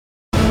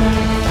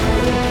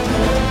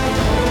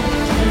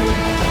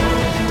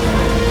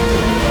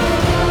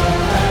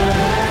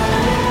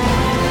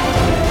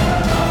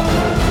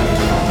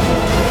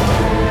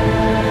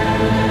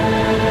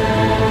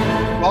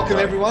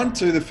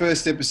everyone, to the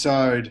first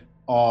episode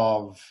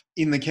of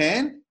In the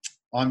Can.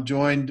 I'm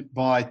joined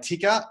by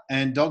Ticker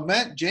and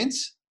Dogmat.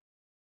 Gents.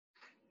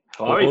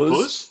 Hi,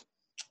 Buzz.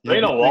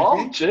 Been a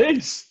while.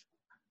 Jeez.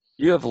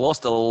 You have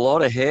lost a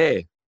lot of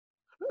hair.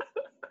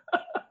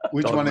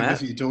 Which Dogmat. one of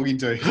us are you talking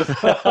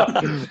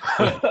to?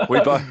 We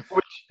both,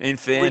 in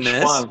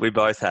fairness, we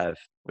both have.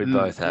 We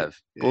both have.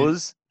 Yeah.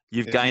 Buzz,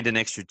 you've gained an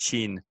extra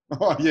chin.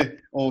 Oh, yeah,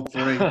 all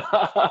three.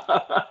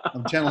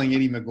 I'm channeling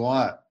Eddie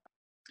Maguire.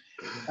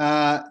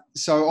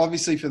 So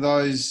obviously for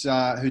those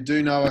who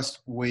do know us,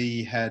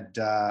 we had,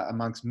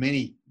 amongst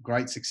many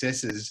great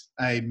successes,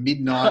 a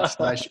midnight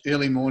 /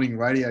 early morning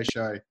radio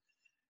show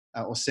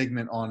or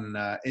segment on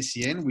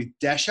SEN with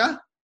Dasher,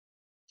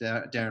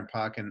 Darren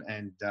Parkin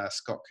and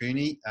Scott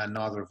Cooney,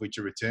 neither of which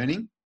are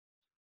returning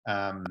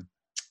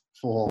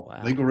for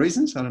legal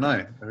reasons. I don't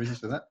know the reasons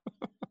for that.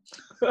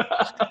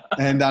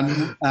 And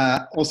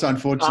also,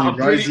 unfortunately,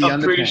 Rosie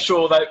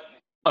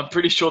I'm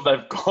pretty sure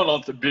they've gone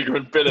on to bigger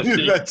and better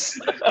things. That's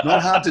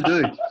not hard to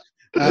do.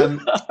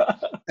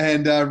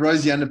 And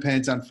Rosie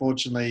Underpants,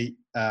 unfortunately,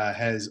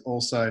 has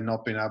also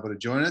not been able to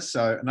join us.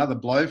 So another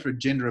blow for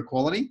gender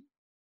equality.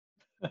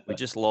 We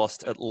just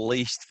lost at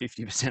least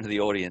 50% of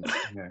the audience.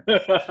 Yeah.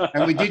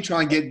 And we did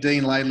try and get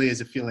Dean Laidley as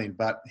a fill-in,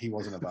 but he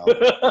wasn't available.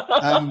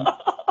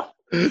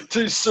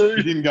 Too soon.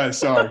 He didn't go.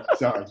 Sorry.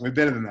 We're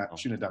better than that.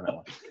 Shouldn't have done that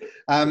one.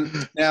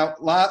 Now,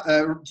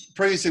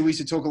 previously we used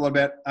to talk a lot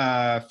about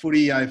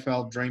footy,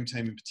 AFL, Dream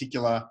Team in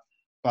particular,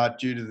 but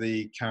due to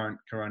the current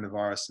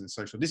coronavirus and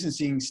social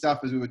distancing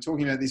stuff, as we were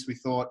talking about this, we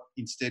thought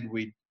instead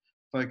we'd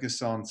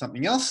focus on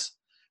something else,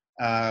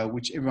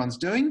 which everyone's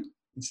doing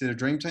instead of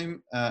Dream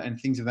Team and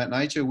things of that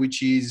nature,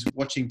 which is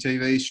watching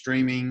TV,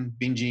 streaming,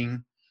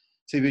 binging,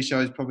 TV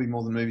shows, probably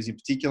more than movies in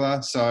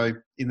particular. So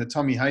in the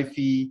Tommy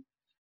Hafey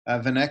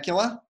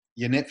vernacular,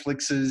 your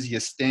Netflixes,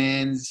 your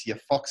Stans, your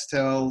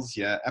Foxtels,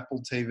 your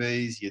Apple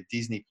TVs, your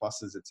Disney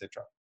Pluses,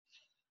 etc.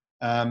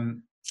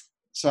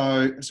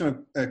 So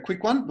a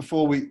quick one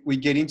before we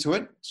get into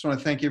it. Just want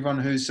to thank everyone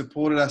who's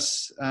supported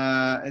us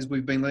as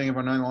we've been letting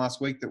everyone know in the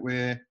last week that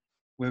we're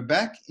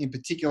back. In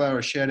particular,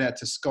 a shout out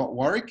to Scott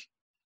Warwick.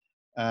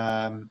 He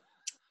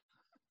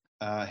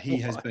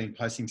has been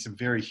posting some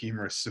very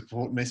humorous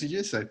support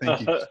messages, so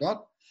thank you,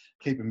 Scott.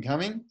 Keep them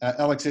coming.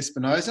 Alex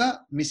Espinoza,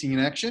 missing in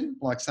action,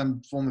 like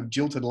some form of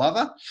jilted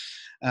lover.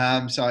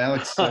 So,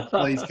 Alex,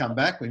 please come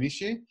back. We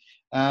miss you.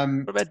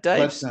 What about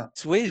Dave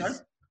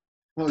Swizz?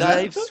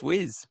 Dave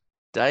Swizz.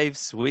 Dave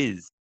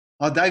Swizz.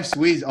 Oh, Dave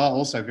Swizz. Oh,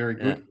 also very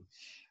good.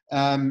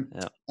 Yeah.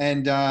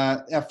 And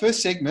our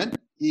first segment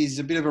is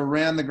a bit of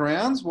around the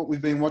grounds, what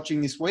we've been watching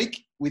this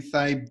week with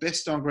a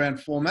best on ground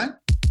format.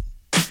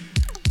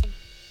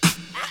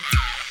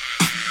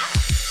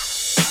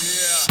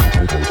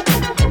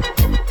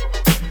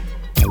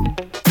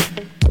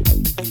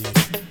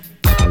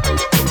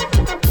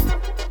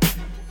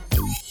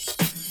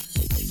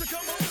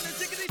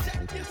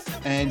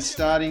 And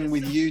starting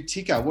with you,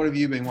 Ticker, what have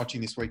you been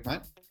watching this week,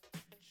 mate?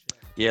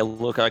 Yeah,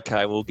 look,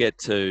 okay, we'll get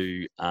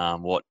to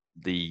what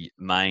the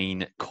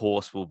main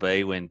course will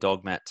be when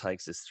Dogmat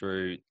takes us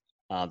through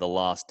The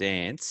Last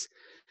Dance.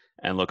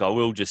 And look, I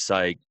will just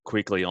say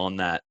quickly on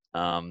that,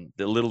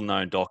 the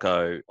little-known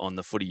doco on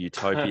the Footy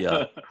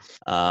Utopia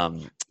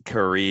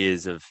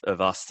careers of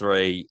us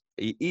three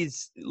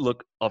is,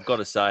 look, I've got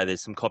to say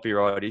there's some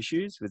copyright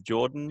issues with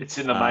Jordan. It's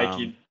in the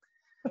making.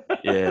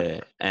 Yeah,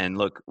 and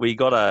look, we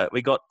got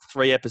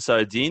 3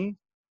 episodes in.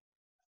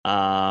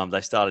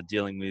 They started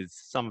dealing with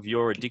some of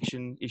your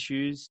addiction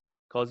issues,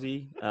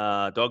 Cozzy,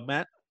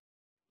 Dogmat,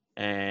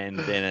 and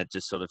then it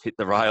just sort of hit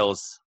the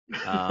rails.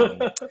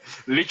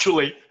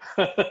 Literally.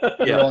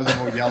 Yeah, I was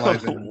more yellow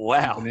than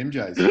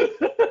MJ's.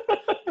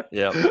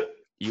 Yeah,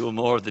 you were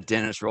more of the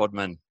Dennis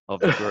Rodman of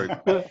the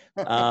group.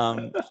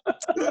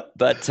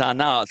 But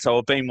no, so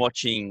I've been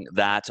watching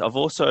that. I've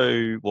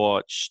also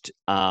watched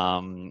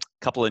a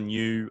couple of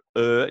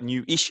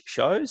new-ish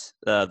shows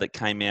that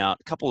came out.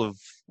 A couple of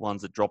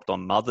ones that dropped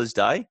on Mother's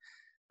Day.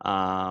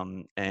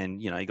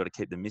 And, you know, you got to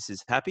keep the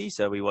missus happy.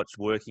 So we watched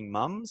Working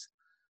Mums,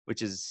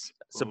 which is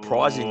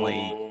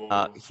surprisingly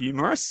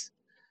humorous.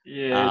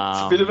 Yeah,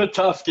 it's a bit of a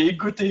tough gig.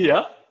 Good to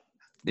hear.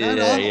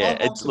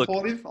 I'm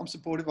supportive. I'm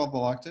supportive. I've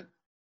liked it.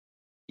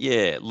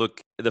 Yeah,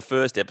 look, the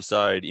first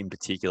episode in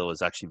particular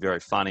was actually very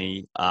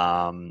funny.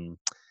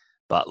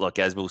 But look,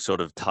 as we'll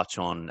sort of touch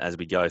on as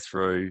we go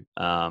through,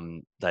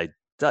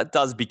 that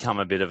does become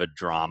a bit of a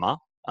drama.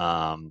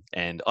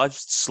 And I'm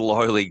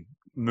slowly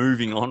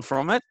moving on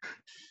from it.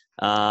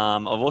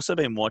 I've also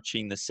been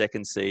watching the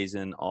second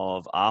season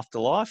of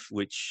Afterlife,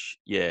 which,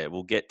 yeah,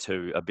 we'll get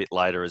to a bit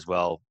later as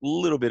well. A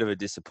little bit of a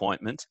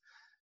disappointment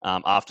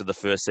after the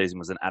first season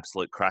was an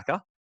absolute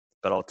cracker.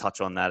 But I'll touch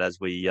on that as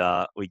we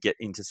get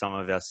into some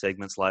of our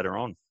segments later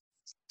on.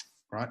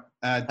 Right.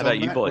 How about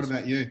you, boys? What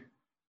about you?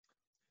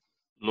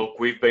 Look,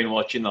 we've been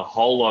watching a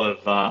whole lot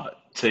of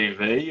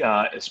TV,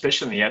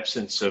 especially in the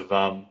absence of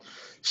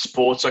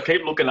sports. I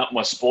keep looking up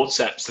my sports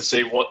apps to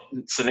see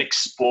what's the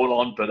next sport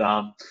on, but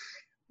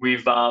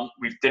we've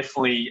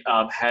definitely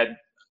had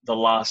The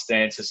Last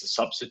Dance as a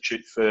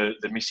substitute for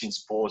the missing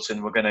sports,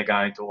 and we're going to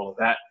go into all of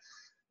that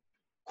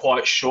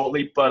quite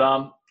shortly. But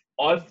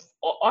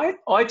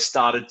I'd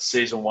started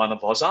season 1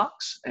 of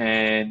Ozarks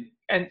and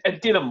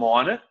didn't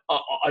mind it.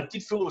 I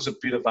did feel it was a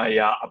bit of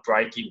a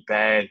Breaking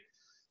Bad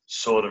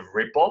sort of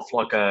rip-off,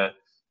 like a.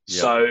 Yep.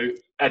 So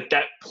at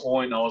that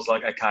point, I was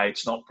like, okay,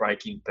 it's not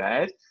Breaking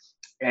Bad,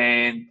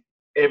 and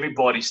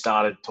everybody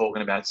started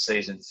talking about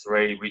season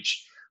 3,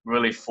 which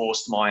really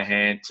forced my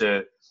hand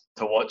to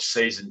watch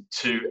season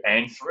 2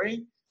 and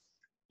 3.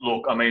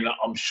 Look, I mean,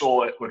 I'm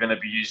sure we're going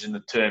to be using the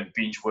term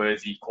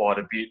binge-worthy quite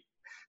a bit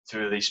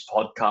through this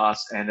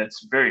podcast, and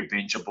it's very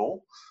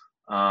bingeable.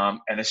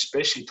 And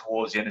especially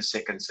towards the end of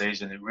second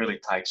season, it really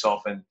takes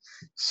off. And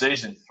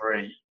season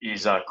 3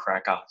 is a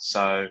cracker.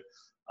 So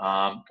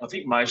I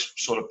think most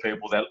sort of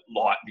people that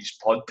like this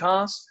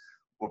podcast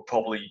will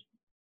probably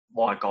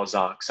like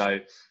Ozark. So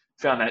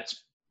found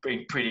that's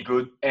been pretty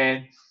good.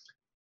 And,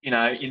 you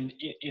know,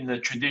 in the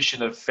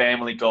tradition of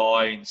Family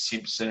Guy and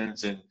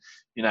Simpsons and,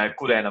 you know,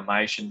 good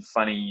animation,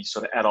 funny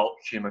sort of adult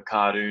humour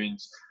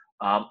cartoons,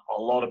 a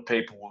lot of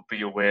people will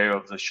be aware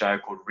of the show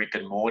called Rick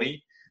and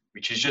Morty,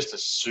 which is just a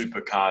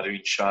super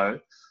cartoon show.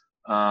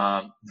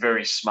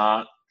 Very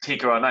smart.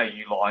 Tika, I know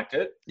you like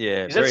it.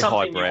 Yeah, very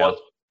highbrow.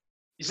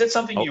 Is that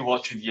something you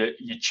watch with your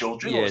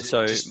children? Yeah,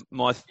 so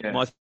my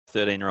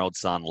 13-year-old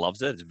son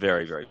loves it. It's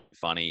very, very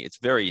funny. It's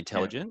very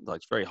intelligent. Like,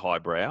 it's very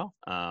highbrow.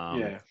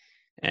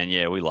 And,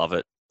 yeah, we love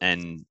it.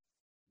 And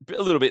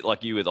a little bit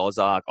like you with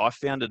Ozark, I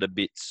found it a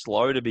bit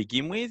slow to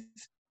begin with,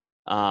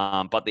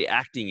 but the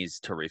acting is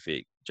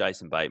terrific.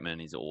 Jason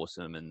Bateman is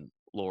awesome, and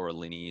Laura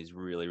Linney is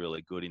really,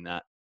 really good in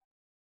that.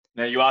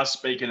 Now, you are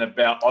speaking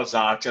about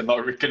Ozark and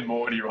not Rick and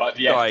Morty, right?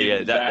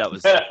 That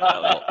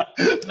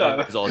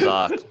was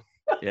Ozark.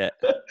 Yeah.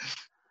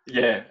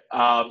 Yeah.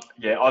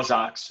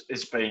 Ozark's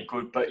has been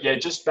good. But, yeah,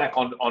 just back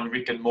on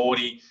Rick and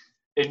Morty,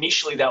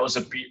 initially that was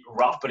a bit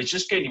rough, but it's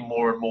just getting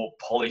more and more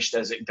polished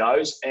as it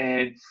goes.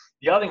 And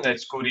the other thing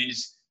that's good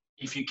is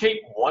if you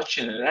keep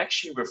watching it, it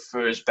actually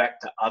refers back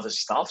to other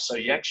stuff. So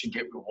you actually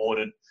get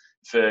rewarded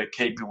for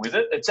keeping with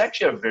it. It's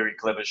actually a very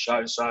clever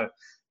show. So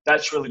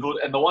that's really good.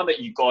 And the one that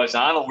you guys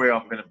aren't aware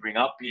I'm going to bring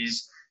up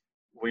is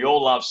we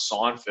all love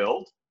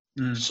Seinfeld.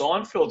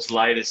 Seinfeld's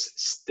latest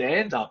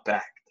stand-up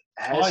act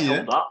has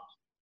held up.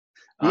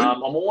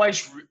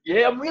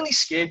 I'm really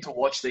scared to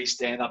watch these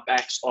stand-up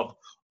acts of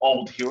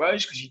old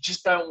heroes because you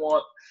just don't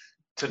want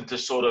to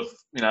sort of,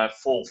 you know,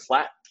 fall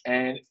flat.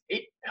 And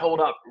it held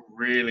up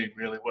really,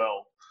 really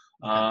well.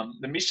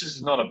 The missus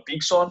is not a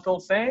big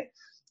Seinfeld fan,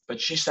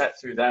 but she sat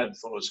through that and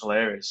thought it was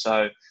hilarious.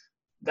 So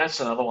that's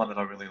another one that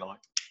I really like.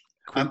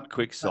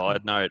 Quick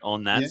side note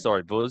on that,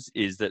 sorry, Buzz,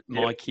 is that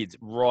my kids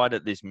right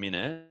at this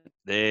minute,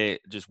 they're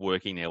just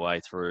working their way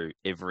through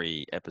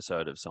every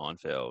episode of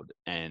Seinfeld.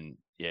 And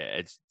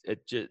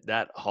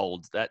that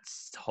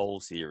whole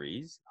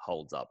series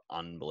holds up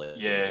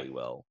unbelievably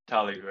well.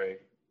 Totally agree.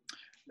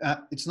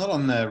 It's not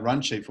on the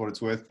run sheet for what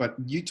it's worth, but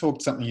you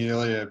talked something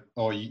earlier,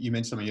 or you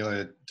mentioned something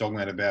earlier,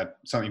 Dogmat, about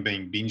something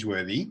being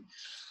binge-worthy.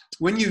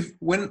 This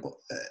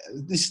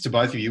is to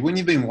both of you, when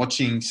you've been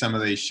watching some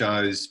of these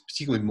shows,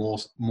 particularly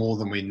more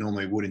than we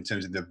normally would in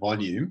terms of the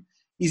volume,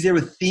 is there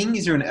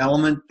an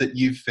element that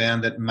you've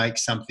found that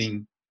makes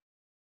something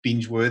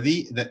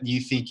binge-worthy that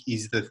you think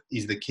is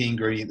the key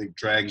ingredient that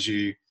drags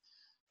you,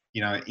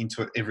 you know,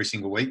 into it every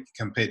single week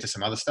compared to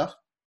some other stuff?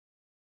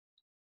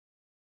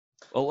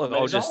 Well,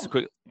 I'll just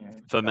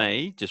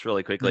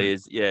really quickly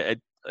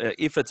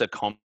if it's a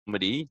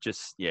comedy,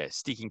 just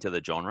sticking to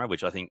the genre,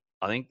 which I think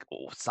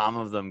some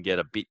of them get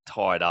a bit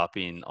tied up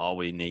in,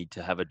 we need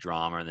to have a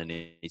drama and there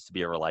needs to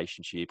be a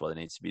relationship or there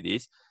needs to be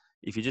this.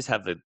 If you just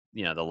have the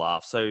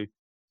laugh, so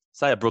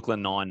say a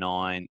Brooklyn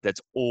Nine-Nine,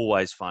 that's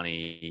always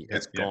funny.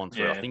 It's gone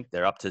through. I think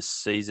they're up to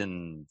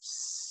season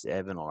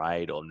 7 or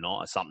 8 or 9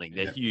 or something.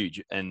 They're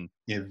huge and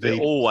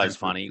they're always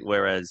funny.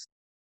 Whereas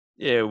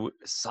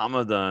some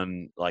of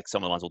them, like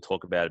some of the ones we'll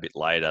talk about a bit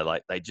later,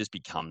 like they just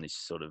become this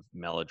sort of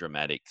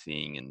melodramatic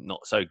thing and not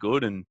so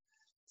good. And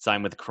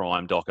same with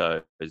crime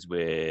docos,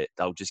 where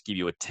they'll just give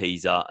you a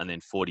teaser and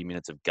then 40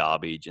 minutes of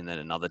garbage and then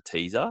another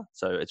teaser.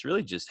 So it's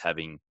really just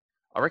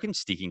I reckon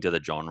sticking to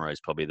the genre is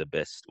probably the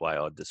best way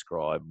I'd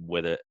describe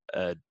whether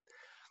a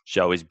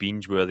show is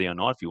binge-worthy or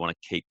not, if you want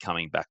to keep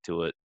coming back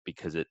to it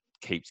because it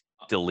keeps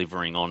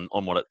delivering on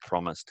what it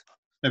promised.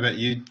 How about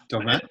you,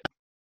 Dogmat?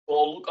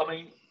 Well, look, I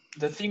mean,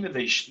 the thing with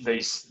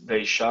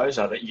these shows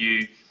are that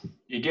you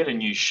get a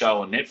new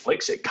show on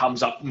Netflix, it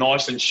comes up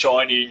nice and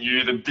shiny and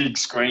new. The big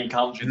screen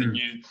comes with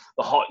the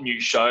hot new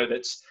show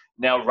that's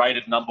now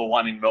rated number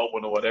 1 in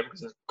Melbourne or whatever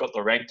because it's got the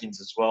rankings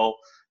as well.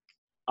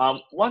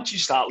 Once you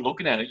start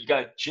looking at it, you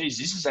go, geez,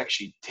 this is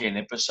actually 10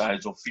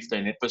 episodes or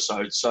 15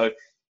 episodes. So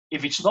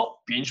if it's not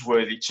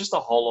binge-worthy, it's just a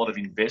whole lot of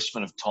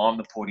investment of time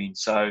to put in.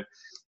 So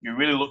you're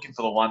really looking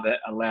for the one that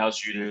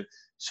allows you to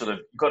sort of,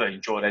 you've got to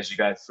enjoy it as you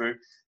go through.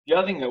 The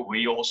other thing that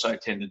we also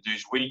tend to do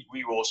is we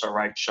also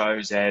rate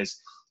shows as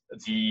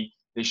the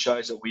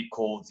shows that we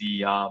call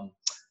the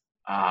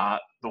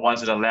the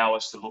ones that allow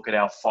us to look at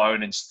our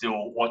phone and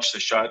still watch the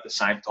show at the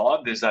same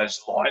time. There's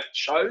those light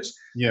shows.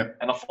 Yeah.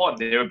 And I find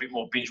they're a bit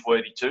more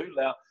binge-worthy too.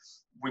 Now,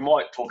 we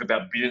might talk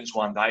about Billions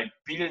one day.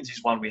 Billions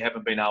is one we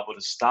haven't been able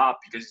to start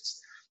because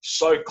it's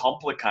so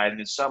complicated.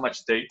 There's so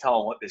much detail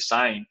on what they're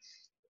saying.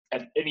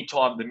 And any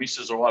time the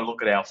missus or I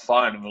look at our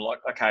phone and we're like,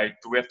 okay,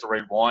 do we have to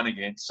rewind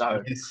again?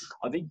 So Yes.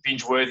 I think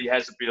binge-worthy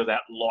has a bit of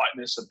that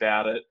lightness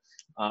about it,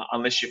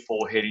 unless you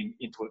fall heading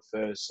into it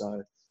first.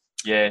 So,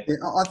 yeah.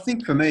 I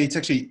think for me, it's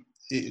actually,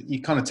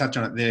 you kind of touch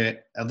on it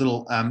there a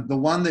little. The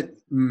one that,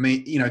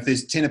 if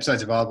there's 10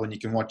 episodes available and you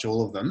can watch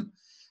all of them,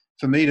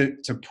 for me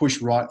to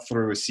push right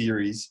through a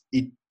series,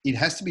 it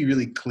has to be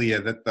really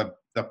clear that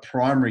the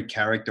primary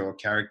character or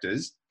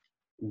characters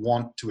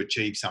want to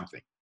achieve something,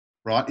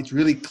 right? It's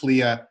really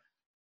clear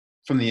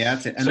from the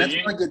outset, and that's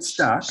when I get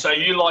stuck. So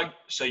you like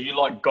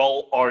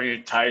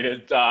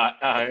goal-orientated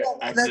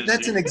actors.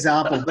 That's an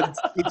example, but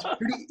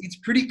it's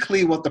pretty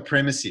clear what the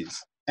premise is,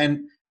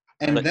 and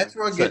that's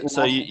where I get.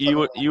 So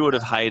you would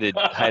have hated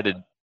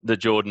the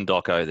Jordan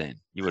doco then.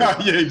 You would.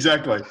 Yeah,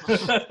 exactly.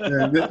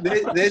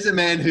 There's a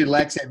man who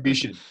lacks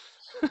ambition.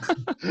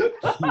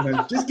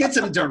 Just get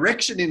some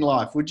direction in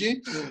life, would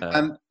you?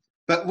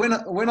 But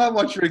when I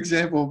watch, for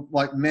example,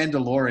 like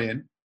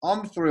Mandalorian,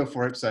 I'm 3 or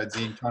 4 episodes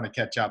in trying to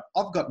catch up.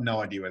 I've got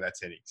no idea where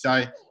that's heading.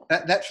 So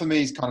that for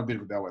me is kind of a bit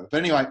of a bellwether. But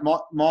anyway,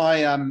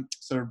 my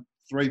sort of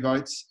 3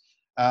 votes,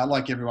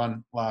 like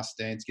everyone, Last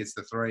Dance gets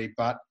the 3.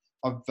 But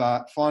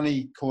I've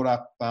finally caught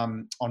up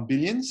on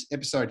Billions.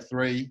 Episode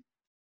 3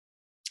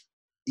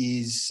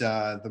 is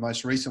the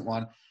most recent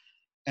one.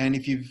 And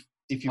if you've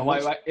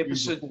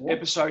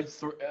episode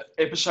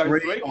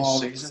 3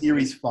 of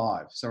series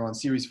 5. So we're on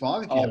series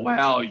 5.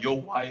 Wow, you're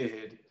way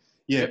ahead.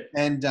 Yeah,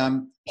 and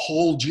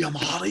Paul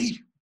Giamatti.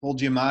 Paul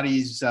Giamatti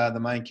is the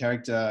main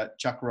character,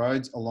 Chuck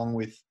Rhodes, along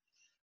with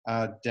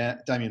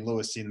Damian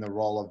Lewis in the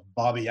role of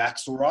Bobby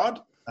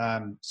Axelrod.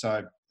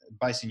 So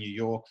based in New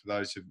York, for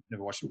those who've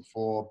never watched it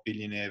before,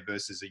 billionaire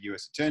versus a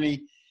US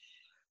attorney.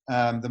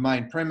 The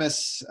main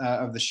premise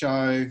of the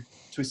show,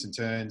 twists and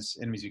turns,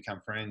 enemies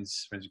become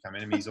friends, friends become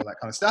enemies, all that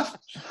kind of stuff.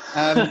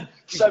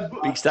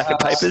 Big stack of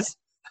papers.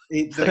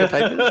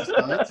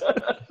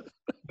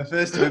 The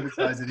first 2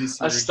 episodes of this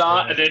series. A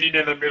start and ending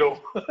in the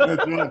middle.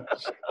 That's right.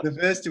 The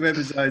first 2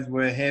 episodes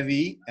were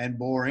heavy and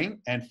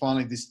boring. And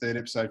finally, this 3rd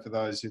episode, for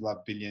those who love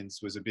Billions,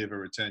 was a bit of a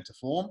return to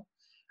form.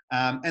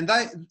 And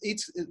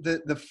it's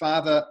the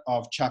father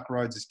of Chuck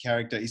Rhodes'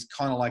 character is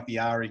kind of like the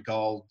Ari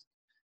Gold,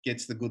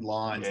 gets the good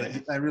lines.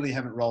 Yeah. They really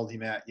haven't rolled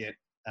him out yet.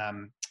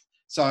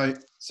 So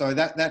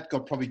that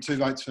got probably 2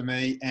 votes for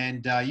me.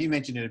 And you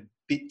mentioned it a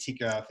bit,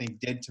 Ticker. I think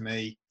Dead to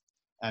Me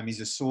is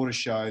a sort of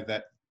show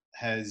that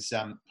has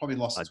probably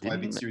lost its way a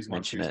bit series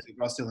 1, series 2,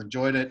 but I still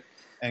enjoyed it.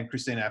 And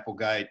Christina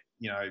Applegate,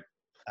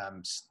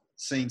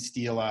 scene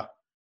stealer,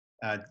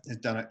 has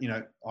done it.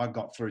 I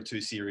got through 2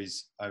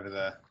 series over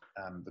the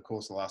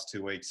course of the last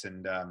 2 weeks,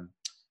 and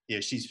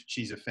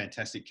she's a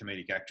fantastic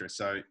comedic actress.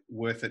 So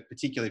worth it,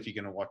 particularly if you're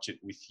going to watch it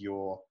with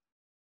your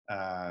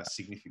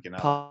significant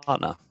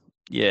partner.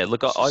 Yeah,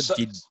 look, I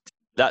did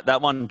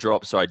that one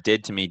drop. Sorry,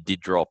 Dead to Me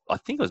did drop. I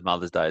think it was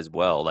Mother's Day as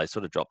well. They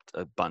sort of dropped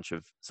a bunch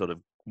of sort of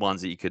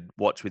ones that you could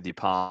watch with your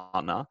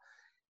partner,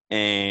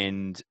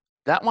 and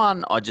that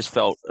one I just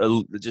felt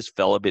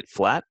fell a bit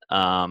flat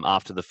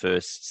after the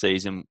first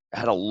season. It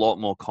had a lot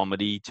more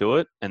comedy to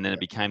it, and then it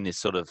became this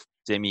sort of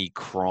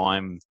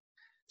semi-crime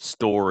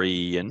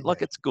story, and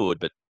it's good,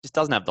 but just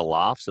doesn't have the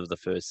laughs of the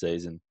first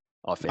season.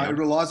 I found it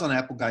relies on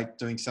Applegate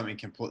doing something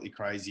completely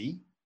crazy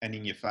and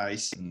in your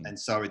face, and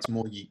so it's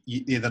more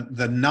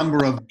the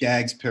number of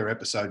gags per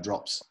episode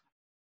drops.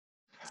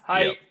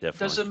 Hey,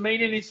 does it mean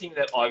anything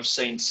that I've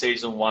seen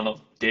season 1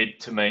 of Dead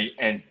to Me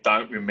and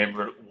don't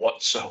remember it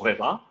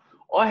whatsoever?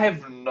 I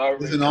have no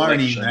There's an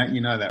irony in that,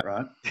 you know that,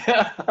 right?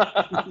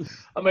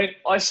 I mean,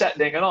 I sat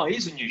there going,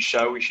 here's a new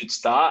show we should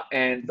start.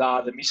 And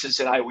the missus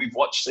said, hey, we've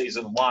watched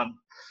season 1.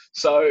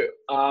 So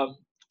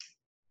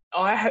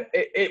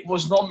it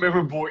was not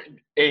memorable in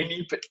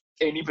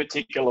any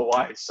particular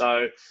way.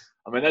 So,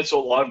 I mean, that's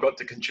all I've got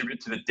to contribute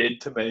to the Dead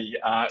to Me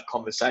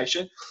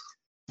conversation.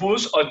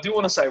 Buzz, I do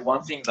want to say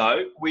one thing,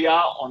 though. We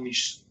are on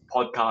this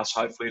podcast,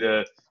 hopefully,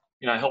 to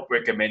help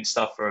recommend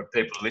stuff for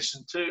people to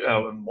listen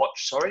to and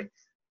watch,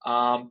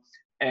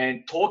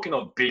 and talking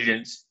of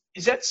Billions,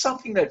 is that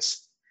something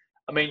that's,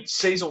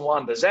 season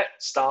 1, does that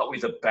start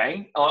with a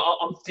bang?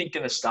 I'm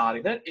thinking of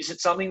starting it. Is it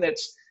something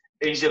that's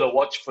easier to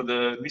watch for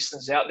the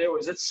listeners out there? Or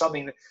is it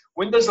something that,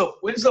 when's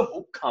the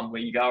hook come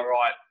where you go,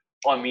 right,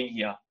 I'm in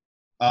here?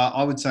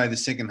 I would say the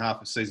second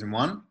half of season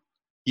 1.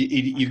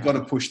 You've got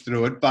to push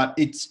through it, but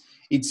it's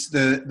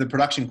the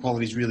production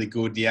quality is really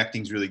good. The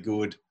acting's really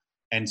good.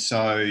 And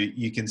so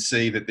you can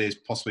see that there's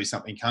possibly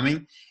something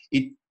coming.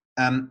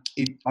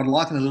 I'd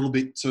liken a little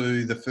bit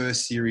to the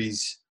first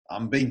series,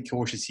 I'm being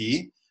cautious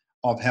here,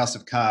 of House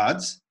of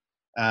Cards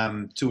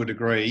to a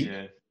degree,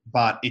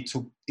 but it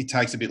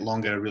takes a bit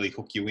longer to really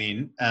hook you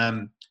in.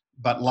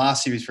 But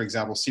last series, for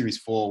example, series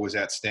 4 was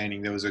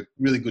outstanding. There was a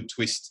really good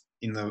twist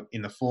in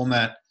the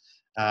format.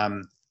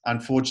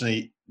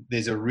 Unfortunately,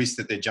 there's a risk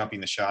that they're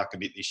jumping the shark a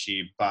bit this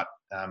year. But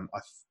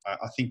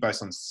I think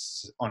based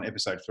on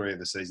episode 3 of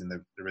the season,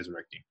 they're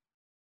resurrecting.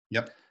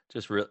 Yep.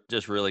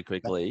 Just really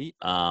quickly,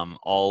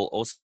 I'll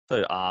also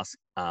ask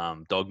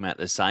Dogmat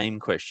the same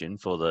question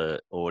for the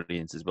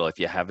audience as well. If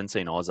you haven't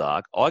seen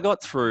Ozark, I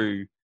got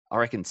through, I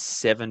reckon,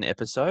 7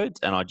 episodes,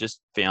 and I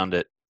just found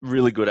it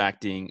really good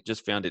acting.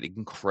 Just found it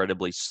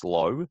incredibly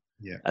slow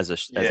as a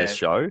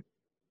show.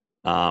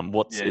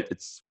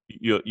 It's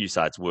you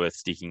say it's worth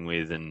sticking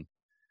with and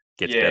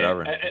gets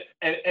better.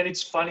 And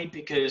it's funny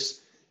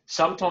because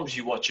sometimes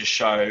you watch a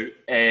show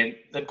and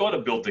they've got to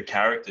build the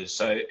characters,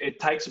 so it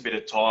takes a bit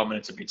of time and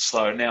it's a bit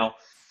slow. Now,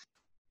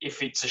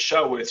 if it's a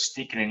show worth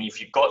sticking in, if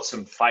you've got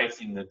some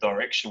faith in the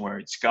direction where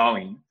it's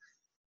going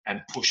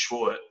and push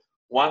for it,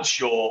 once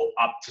you're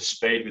up to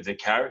speed with the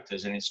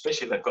characters, and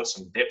especially if they've got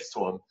some depth to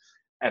them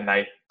and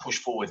they push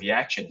forward the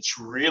action, it's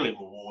really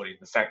rewarding,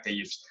 the fact that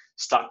you've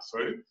stuck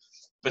through.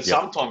 But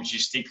sometimes you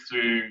stick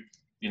through,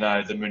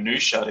 the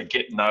minutiae to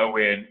get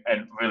nowhere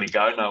and really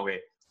go nowhere.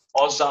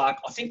 Ozark,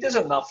 I think there's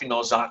enough in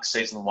Ozark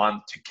season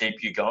 1 to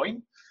keep you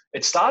going.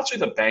 It starts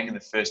with a bang in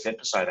the first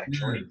episode,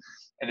 actually,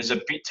 and there's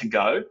a bit to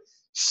go.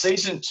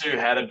 Season 2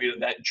 had a bit of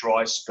that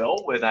dry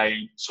spell where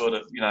they sort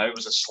of, it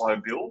was a slow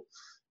build.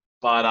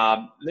 But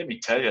let me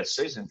tell you,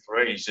 season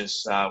 3 is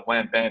just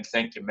wham, bam,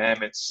 thank you,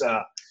 ma'am. It's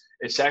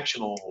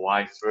action all the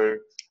way through.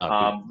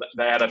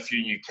 They had a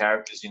few new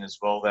characters in as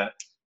well that,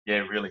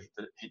 really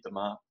hit the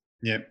mark.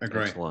 Yeah,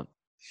 agree. Excellent.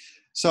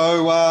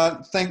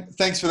 So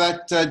thanks for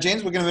that,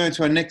 Jens. We're going to move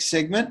to our next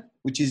segment,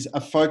 which is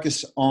a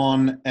focus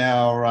on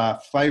our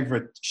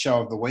favourite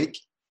show of the week.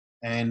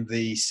 And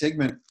the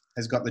segment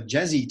has got the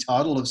jazzy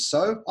title of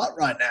So Hot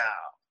Right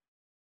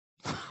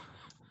Now.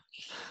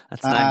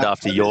 That's named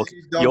after your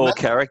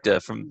character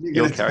from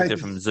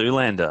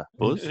Zoolander,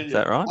 Buzz. Is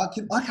that right?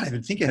 I can't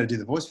even think how to do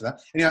the voice for that.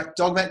 Anyway,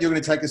 Dogmat, you're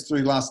going to take us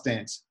through Last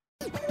Dance.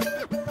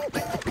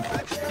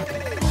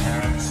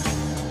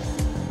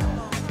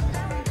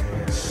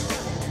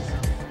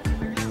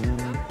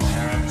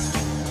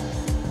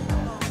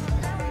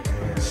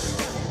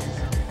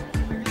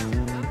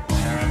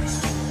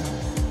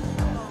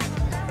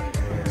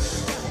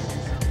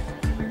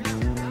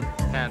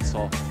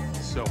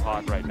 So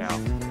hot right now.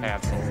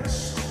 Hansel.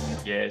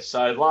 Yeah,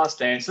 so Last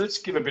Dance, let's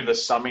give a bit of a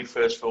summary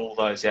first for all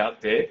those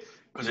out there,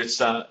 because it's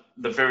the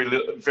very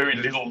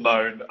little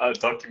known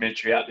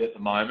documentary out there at the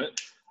moment.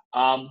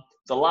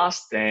 The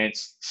Last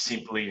Dance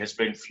simply has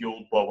been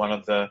fueled by one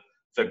of the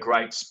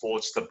great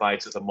sports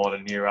debates of the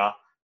modern era,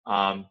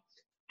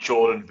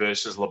 Jordan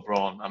versus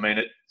LeBron. I mean,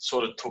 it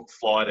sort of took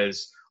flight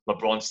as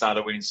LeBron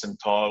started winning some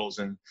titles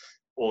and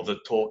all the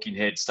talking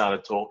heads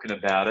started talking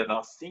about it. And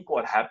I think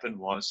what happened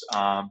was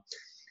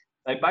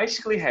they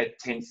basically had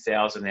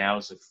 10,000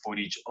 hours of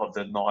footage of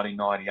the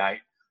 1998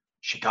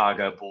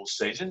 Chicago Bulls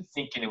season,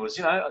 thinking it was,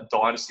 a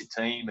dynasty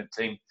team, a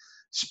team,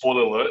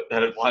 spoiler alert,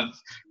 that had won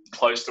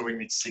close to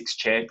winning its 6th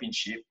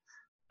championship.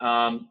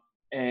 And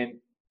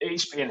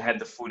ESPN had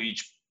the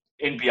footage.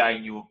 NBA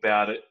knew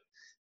about it.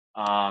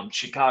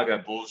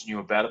 Chicago Bulls knew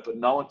about it, but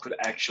no one could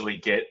actually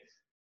get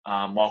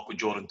Michael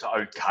Jordan to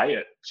okay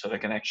it so they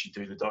can actually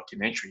do the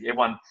documentary.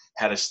 Everyone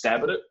had a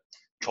stab at it,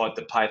 tried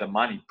to pay the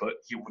money, but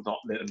he would not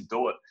let them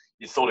do it.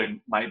 You thought it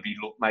maybe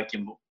make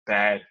him look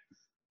bad,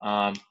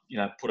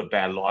 put a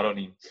bad light on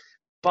him.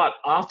 But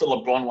after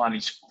LeBron won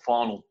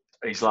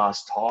his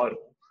last title,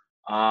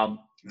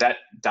 that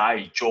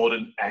day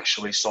Jordan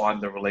actually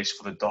signed the release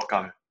for the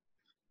doco.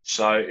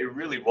 So it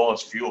really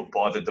was fueled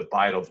by the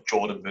debate of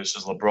Jordan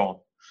versus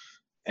LeBron.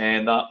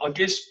 And I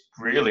guess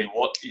really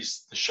what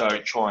is the show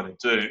trying to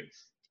do?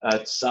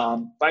 It's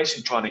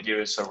basically trying to give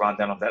us a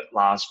rundown of that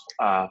last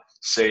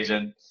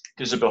season,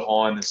 gives a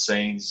behind the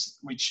scenes,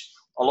 which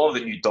a lot of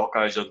the new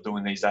docos are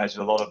doing these days,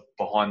 a lot of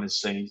behind the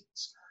scenes.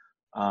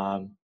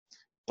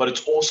 But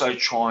it's also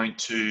trying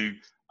to,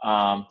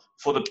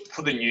 for the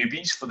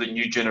newbies, for the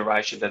new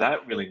generation that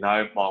don't really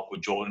know Michael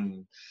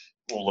Jordan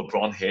or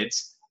LeBron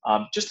heads,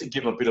 just to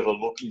give a bit of a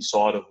look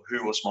inside of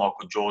who was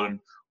Michael Jordan,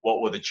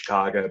 what were the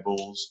Chicago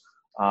Bulls,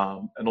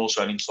 and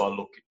also an inside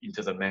look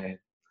into the man.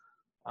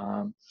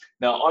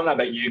 Now, I don't know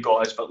about you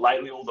guys, but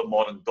lately all the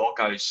modern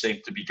docos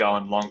seem to be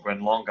going longer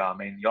and longer. I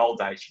mean, the old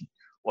days, you'd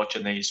watch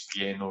an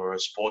ESPN or a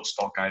sports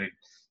doco, it'd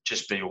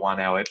just be a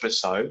 1-hour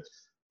episode.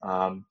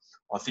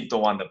 I think the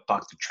one that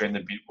bucked the trend a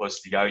bit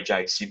was the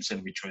O.J.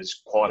 Simpson, which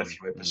was quite a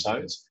few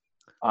episodes.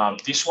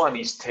 This one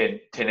is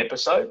 10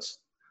 episodes.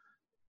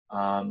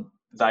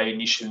 They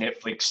initially,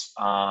 Netflix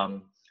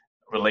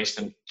released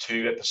them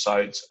 2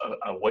 episodes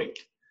a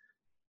week.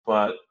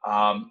 But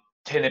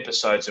 10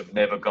 episodes have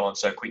never gone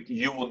so quick.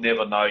 You will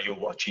never know you're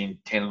watching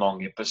 10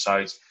 long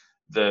episodes.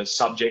 The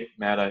subject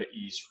matter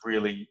is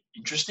really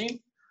interesting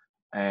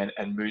and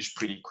moves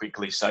pretty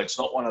quickly. So it's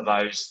not one of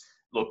those,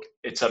 look,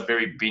 it's a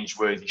very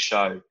binge-worthy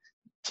show.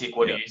 Tick,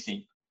 what do you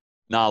think?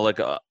 No, look,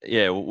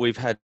 we've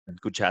had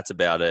good chats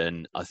about it.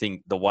 And I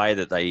think the way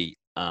that they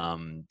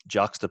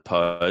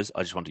juxtapose,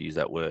 I just want to use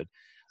that word,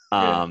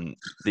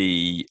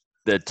 the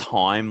the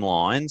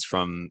timelines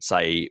from,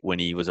 say, when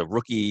he was a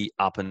rookie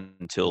up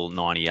until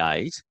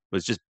 98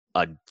 was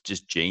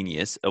just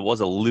genius. It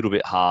was a little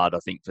bit hard, I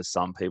think, for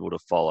some people to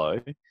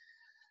follow.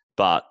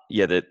 But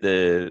yeah,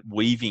 the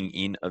weaving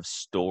in of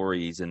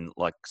stories and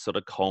like sort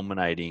of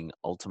culminating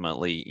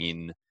ultimately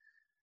in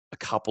a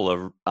couple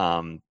of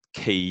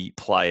key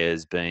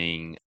players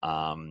being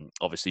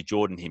obviously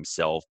Jordan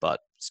himself, but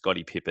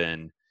Scottie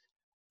Pippen,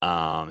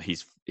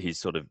 his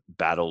sort of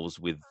battles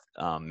with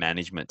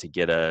management to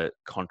get a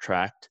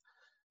contract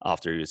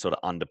after he was sort of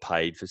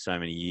underpaid for so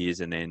many years,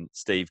 and then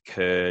Steve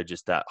Kerr,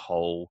 just that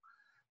whole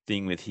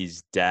thing with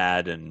his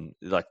dad and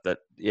like that,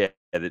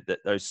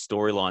 those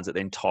storylines that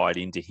then tied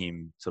into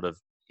him sort of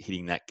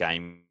hitting that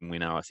game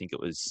winner. I think it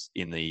was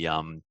in the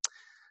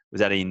was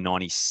that in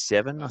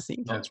 97? I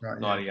think That's right.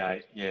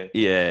 98. Yeah.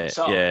 Yeah,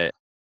 So, yeah.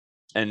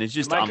 And it's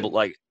just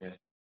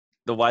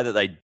the way that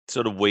they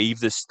sort of weave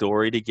the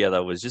story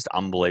together was just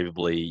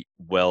unbelievably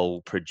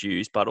well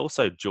produced. But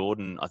also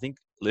Jordan, I think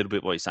a little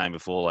bit what you're saying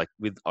before, like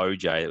with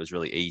OJ, it was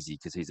really easy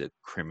because he's a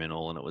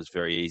criminal, and it was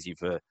very easy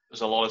for.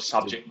 There's a lot of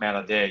subject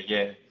matter there.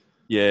 Yeah.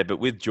 Yeah, but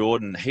with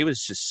Jordan, he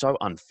was just so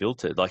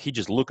unfiltered. Like he'd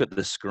just look at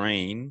the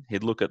screen,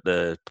 he'd look at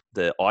the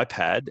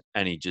iPad,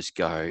 and he'd just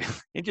go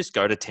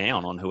to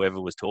town on whoever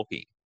was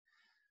talking,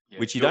 Yeah.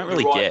 which you don't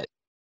really get.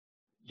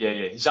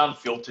 Yeah. He's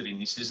unfiltered in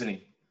this, isn't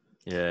he?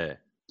 Yeah.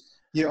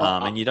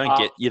 Yeah, And you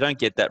don't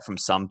get that from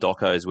some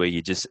docos where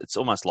it's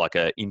almost like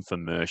a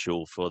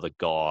infomercial for the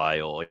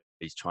guy, or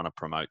he's trying to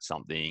promote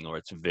something, or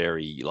it's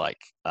very like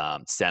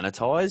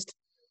sanitized.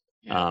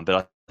 Yeah. But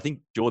I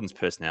think Jordan's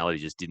personality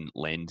just didn't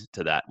lend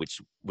to that,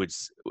 which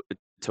was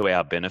to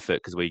our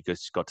benefit because we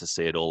just got to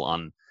see it all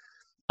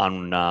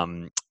come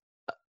out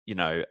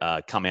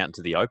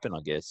into the open,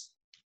 I guess.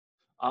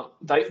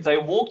 They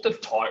walked the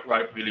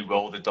tightrope really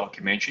well with the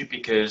documentary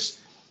because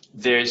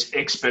there's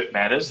expert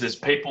matters. There's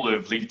people who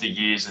have lived the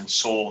years and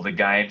saw the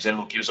games. And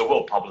look, he was a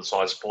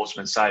well-publicised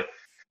sportsman. Say,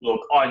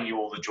 look, I knew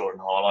all the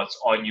Jordan highlights.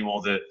 I knew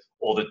all the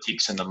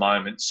ticks in the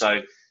moment.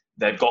 So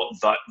they've got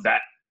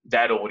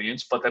that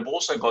audience, but they've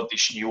also got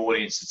this new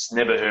audience that's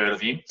never heard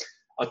of him.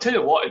 I'll tell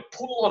you what, it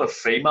put a lot of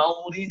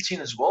female audience in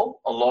as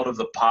well. A lot of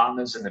the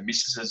partners and the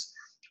missuses,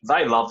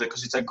 they loved it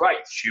because it's a great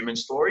human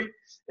story.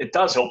 It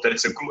does help that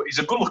he's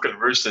a good-looking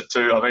rooster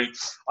too. I mean,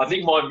 I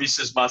think my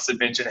missus must have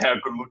mentioned how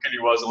good-looking he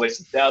was at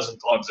least 1,000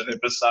 times an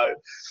episode.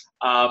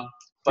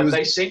 But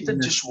they seemed to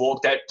just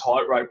walk that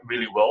tightrope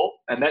really well,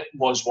 and that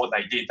was what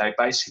they did. They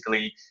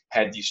basically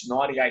had this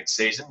 98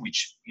 season,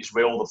 which is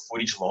where all the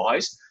footage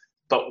lies,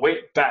 but went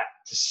back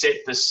to set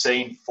the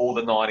scene for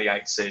the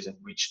 98 season,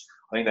 which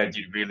I think they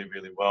did really,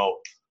 really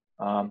well.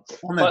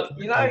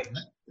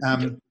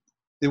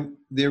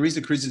 There is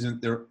a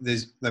criticism.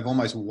 They've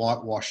almost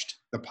whitewashed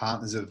the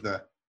partners of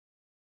the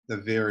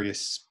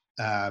various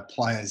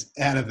players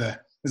out of the.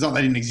 It's not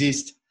they didn't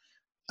exist.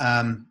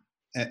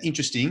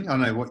 Interesting. I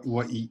don't know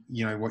what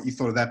you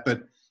thought of that,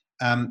 but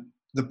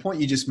the point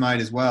you just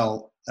made as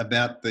well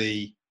about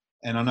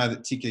and I know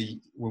that Tika,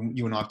 when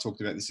you and I have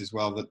talked about this as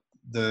well, that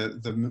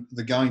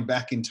the going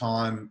back in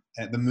time,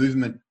 the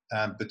movement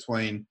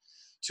between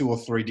 2 or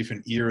 3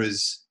 different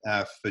eras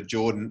for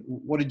Jordan.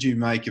 What did you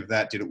make of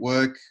that? Did it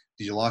work?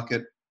 Did you like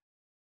it?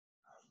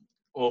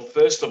 Well,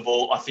 first of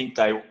all, I think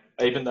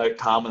even though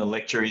Carmen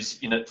Electra is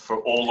in it for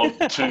all of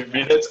 2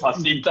 minutes, I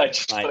think they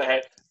just could have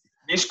had.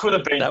 This could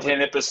have been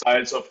 10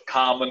 episodes of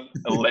Carmen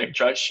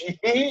Electra. She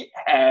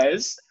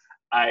has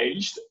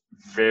aged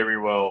very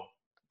well.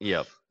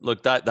 Yeah.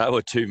 Look, that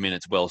were 2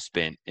 minutes well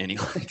spent.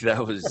 Anyway,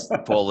 that was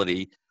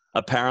quality.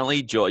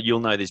 Apparently, you'll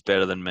know this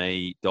better than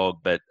me, Dog,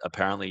 but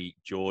apparently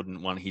Jordan,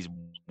 his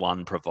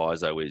one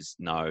proviso is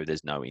no,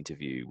 there's no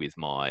interview with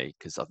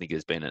because I think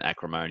there's been an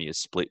acrimonious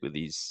split with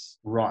his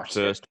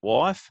first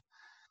wife.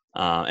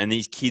 And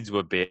these kids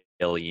were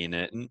barely in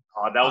it. And,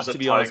 that was a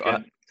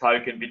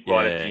token bit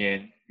right at the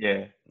end.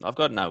 Yeah. I've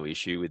got no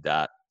issue with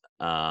that.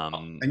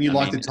 And you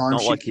like the time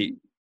shift?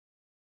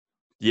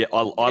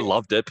 I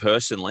loved it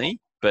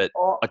personally, but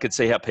I could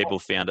see how people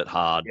found it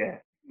hard. Yeah.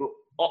 Look,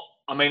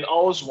 I mean, I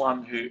was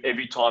one who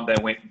every time they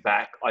went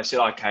back, I said,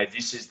 okay,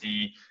 this is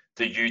the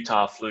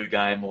Utah flu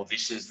game, or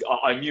this is.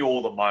 I knew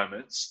all the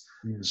moments,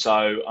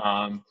 so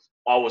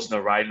I was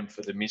narrating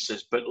for the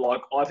missus. But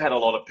like, I've had a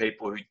lot of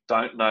people who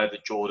don't know the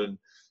Jordan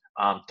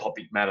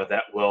topic matter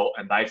that well,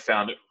 and they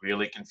found it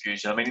really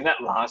confusing. I mean, in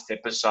that last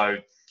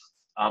episode,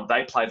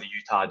 they played the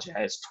Utah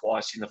Jazz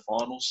twice in the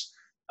finals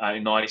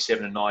in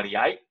 97 and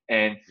 98,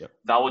 and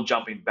they were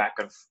jumping back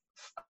and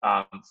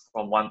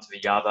from one to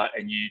the other,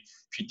 and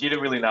if you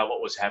didn't really know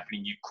what was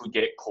happening, you could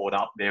get caught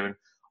up there. And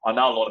I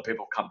know a lot of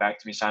people come back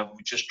to me saying,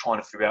 we're just trying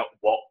to figure out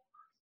what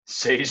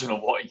season or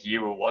what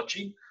year we're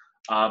watching.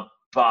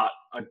 But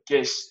I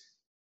guess,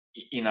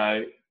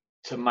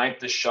 to make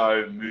the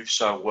show move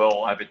so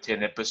well over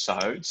 10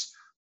 episodes,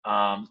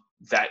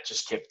 that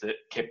just kept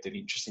it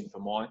interesting for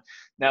mine.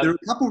 Now, there are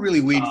a couple of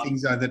really weird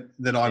things though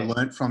that I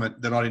learnt from it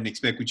that I didn't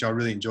expect, which I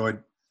really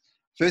enjoyed.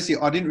 firstly,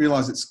 I didn't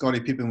realise that Scottie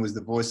Pippen was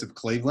the voice of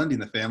Cleveland in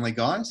The Family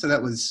Guy. So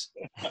that was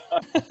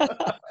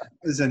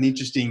an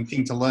interesting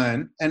thing to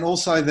learn. And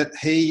also that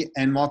he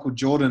and Michael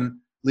Jordan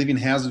live in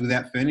houses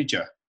without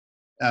furniture,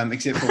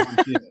 except for one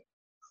chair.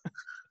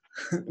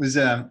 It was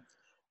an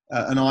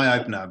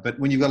eye-opener. But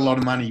when you've got a lot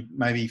of money,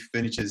 maybe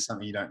furniture is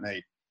something you don't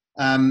need.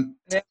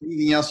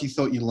 Anything else you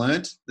thought you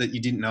learnt that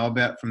you didn't know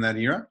about from that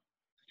era?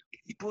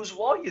 Because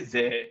while you're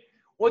there,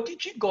 what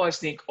did you guys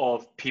think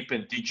of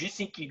Pippen? Did you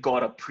think he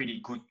got a pretty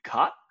good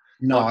cut?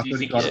 No, Like, I do you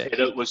thought he think got his it.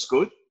 edit was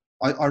good?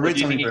 I read do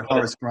you something think where he got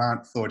Horace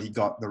Grant thought he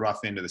got the rough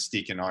end of the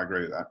stick, and I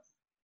agree with that.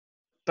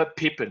 But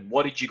Pippen,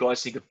 what did you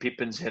guys think of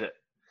Pippen's edit?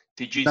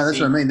 Did you No, that's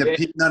think, what I mean.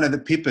 yeah, The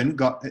Pippen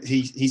got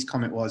his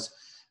comment was,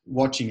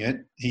 watching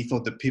it, he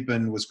thought that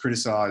Pippen was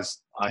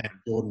criticised and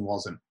Jordan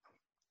wasn't.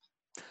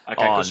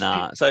 okay, Oh 'cause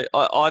no! So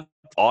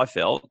I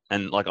felt,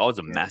 and like I was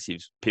a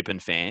massive Pippen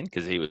fan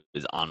because he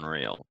was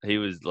unreal. He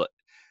was like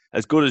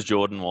as good as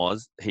Jordan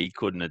was. He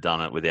couldn't have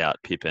done it without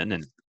Pippen,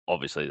 and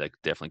obviously they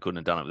definitely couldn't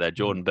have done it without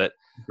Jordan. But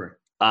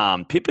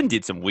Pippen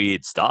did some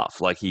weird stuff.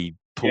 Like he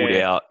pulled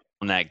out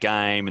on that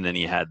game, and then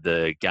he had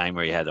the game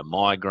where he had a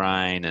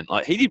migraine, and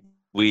like he did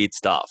weird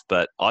stuff.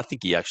 But I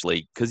think he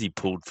actually, because he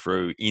pulled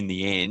through in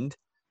the end,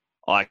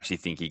 I actually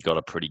think he got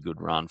a pretty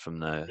good run from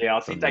the. Yeah, I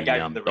think they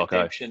gave him the doco.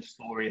 redemption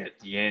story at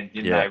the end,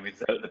 didn't they, with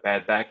the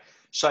bad back?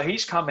 So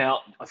he's come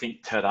out, I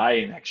think,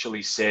 today and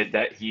actually said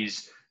that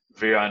he's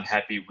very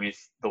unhappy with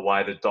the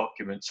way the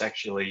documents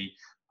actually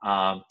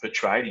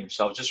portrayed him.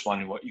 So I was just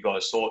wondering what you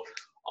guys thought.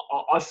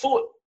 I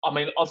thought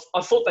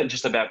they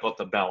just about got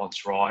the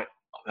balance right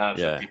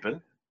for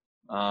Pippen.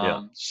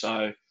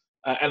 So,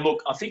 and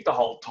look, I think the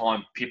whole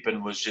time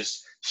Pippen was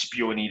just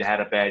spewing he'd had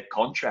a bad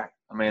contract.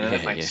 I mean, and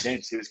that makes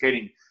sense. He was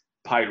getting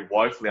paid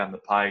woefully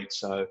underpaid.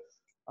 So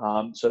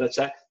that's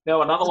that.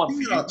 Now another one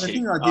for you, The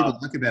thing I did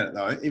like about it,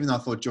 though, even though I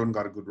thought Jordan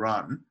got a good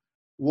run,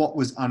 what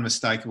was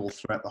unmistakable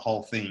throughout the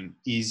whole thing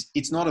is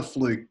it's not a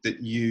fluke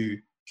that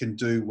you can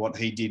do what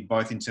he did,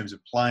 both in terms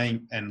of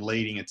playing and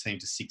leading a team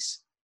to 6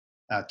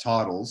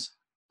 titles,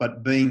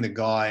 but being the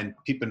guy, and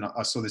Pippen,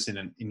 I saw this in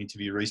an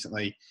interview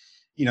recently,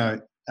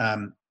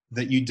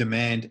 that you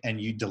demand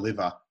and you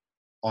deliver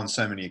on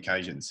so many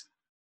occasions.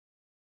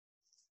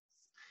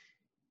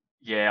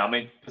 Yeah, I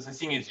mean, because the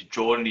thing is,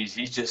 Jordan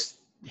is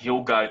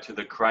he'll go to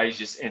the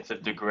craziest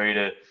nth degree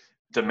to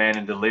demand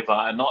and deliver,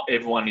 and not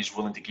everyone is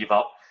willing to give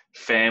up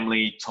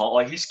family time.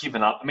 Like he's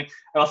given up. I mean,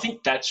 and I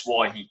think that's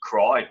why he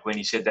cried when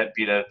he said that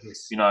bit of,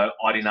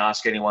 I didn't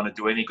ask anyone to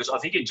do anything, because I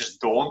think it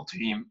just dawned to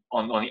him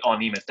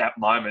on him at that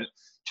moment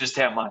just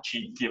how much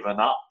he'd given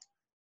up.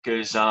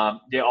 Because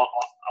I'm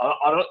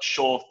not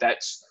sure if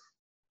that's.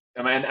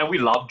 I mean, and we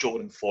love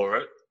Jordan for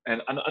it.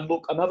 And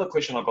look, another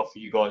question I got for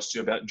you guys too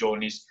about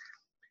Jordan is,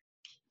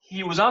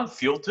 he was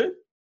unfiltered.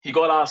 He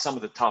got asked some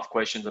of the tough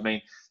questions. I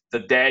mean, the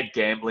dad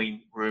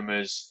gambling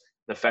rumors,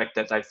 the fact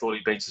that they thought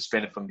he'd been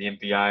suspended from the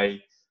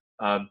NBA.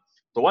 The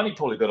one he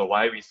probably got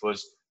away with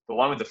was the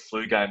one with the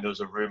flu game. There was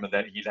a rumor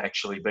that he'd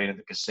actually been at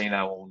the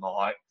casino all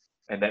night,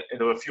 and there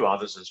were a few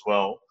others as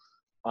well.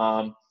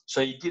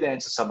 So he did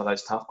answer some of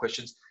those tough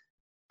questions.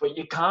 But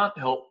you can't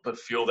help but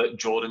feel that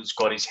Jordan's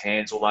got his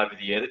hands all over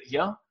the edit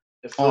here.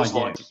 It feels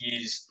like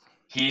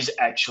he's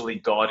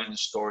actually guiding the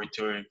story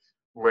to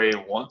where he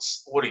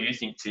wants. What do you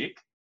think, Tick?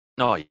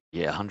 Oh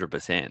yeah,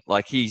 100%.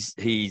 Like he's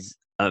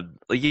like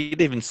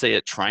you'd even see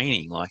it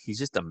training. Like he's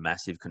just a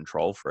massive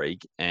control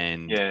freak,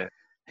 and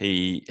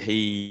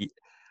it's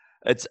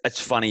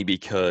funny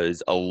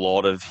because a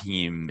lot of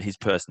his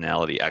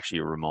personality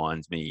actually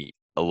reminds me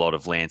a lot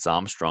of Lance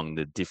Armstrong.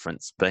 The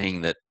difference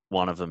being that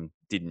one of them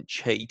didn't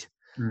cheat.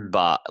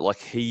 But like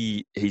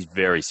he's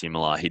very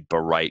similar. He'd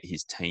berate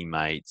his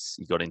teammates.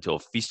 He got into a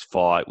fist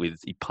fight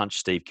he punched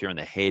Steve Kerr in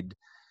the head.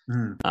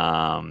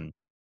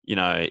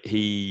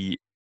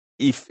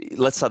 If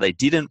let's say they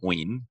didn't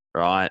win,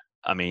 right?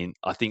 I mean,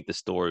 I think the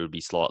story would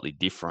be slightly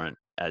different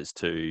as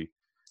to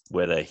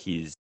whether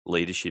his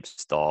leadership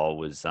style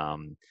was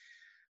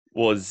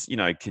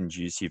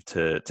conducive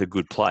to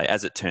good play.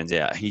 As it turns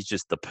out, he's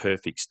just the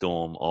perfect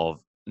storm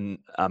of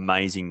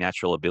amazing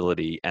natural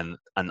ability and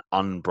an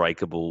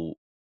unbreakable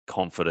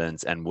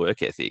confidence and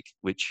work ethic,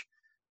 which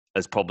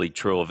is probably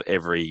true of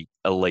every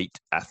elite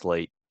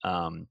athlete.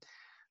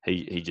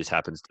 He just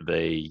happens to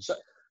be,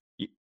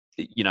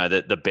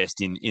 the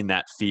best in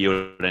that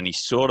field, and he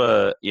sort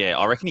of,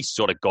 I reckon he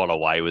sort of got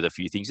away with a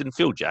few things. And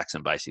Phil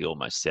Jackson basically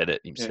almost said it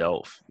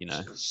himself,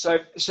 So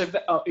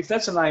if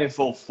that's an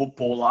AFL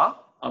footballer,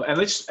 and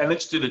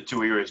let's do the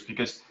 2 eras,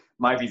 because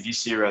maybe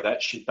this era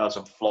that shit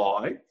doesn't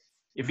fly.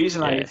 If he's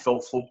an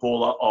AFL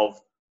footballer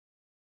of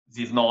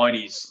the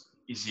 90s,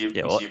 is he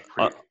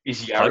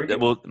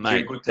arrogant? Well,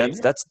 mate,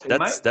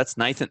 that's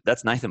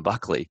Nathan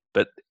Buckley,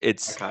 but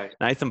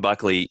Nathan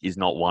Buckley is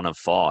not one of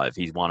 5.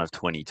 He's one of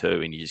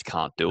 22, and you just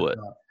can't do it.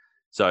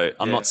 So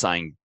I'm not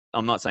saying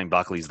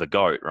Buckley's the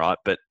GOAT, right?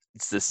 But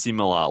it's the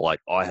similar. Like,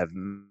 I have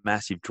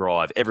massive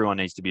drive. Everyone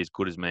needs to be as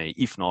good as me.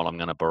 If not, I'm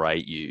going to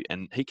berate you.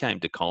 And he came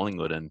to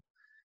Collingwood, and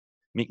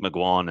Mick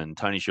McGuan and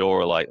Tony Shaw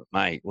are like,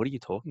 mate, what are you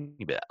talking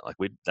about? Like,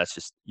 that's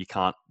just, you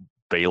can't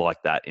be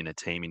like that in a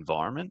team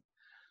environment.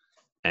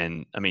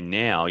 And I mean,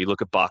 now you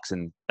look at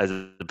Buxton as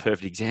a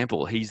perfect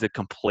example. He's the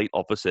complete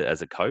opposite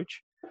as a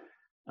coach.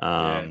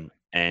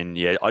 And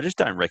yeah, I just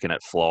don't reckon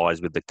it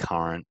flies with the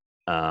current.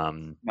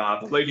 No,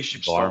 the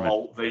leadership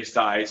style these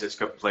days has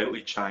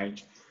completely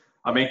changed.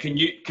 I mean, can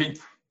you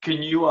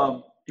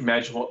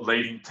imagine what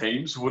leading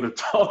teams would have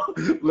told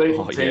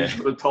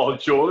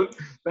Jordan?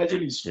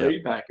 Imagine his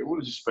feedback; it would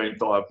have just been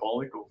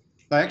diabolical.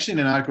 They actually, in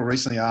an article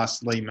recently,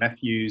 asked Lee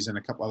Matthews and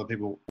a couple other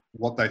people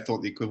what they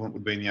thought the equivalent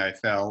would be in the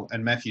AFL,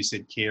 and Matthews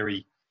said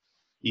Carey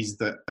is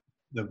the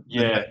name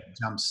that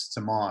jumps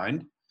to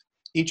mind.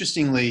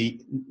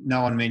 Interestingly,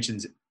 no one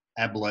mentions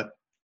Ablett,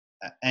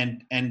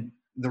 and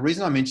the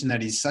reason I mention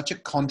that is such a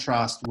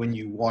contrast when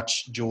you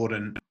watch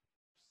Jordan,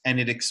 and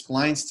it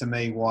explains to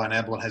me why an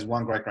Ablett has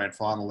one great grand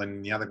final and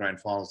in the other grand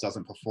finals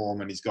doesn't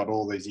perform, and he's got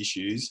all these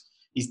issues.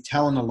 His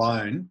talent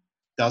alone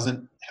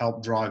doesn't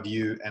help drive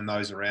you and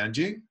those around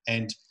you.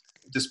 And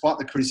despite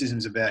the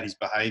criticisms about his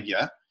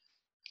behaviour,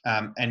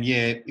 and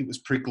yeah, it was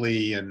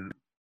prickly and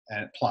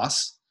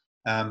plus,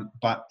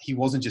 but he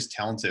wasn't just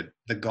talented.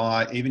 The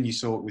guy, even you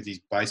saw it with his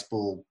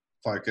baseball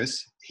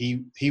focus,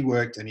 he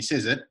worked, and he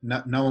says it,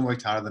 no one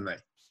worked harder than me.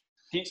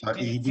 Did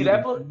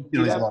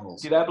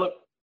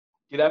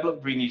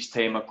Ablett bring his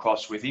team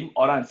across with him?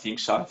 I don't think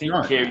so. I think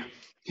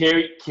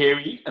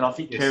Carey, and I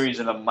think Carey is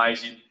an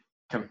amazing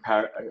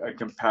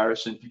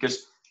comparison,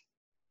 because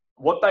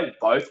what they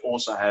both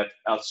also have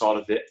outside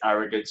of their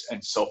arrogance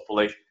and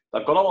self-belief,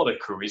 they've got a lot of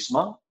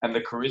charisma, and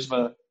the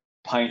charisma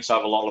paints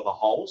over a lot of the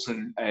holes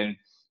and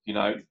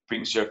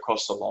brings you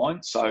across the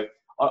line. So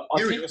I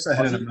think also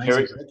had an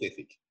amazing work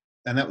ethic,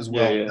 and that was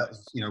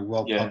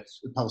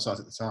publicised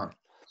at the time.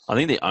 I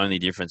think the only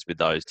difference with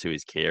those two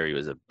is Carey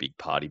was a big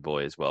party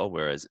boy as well,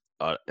 whereas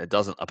it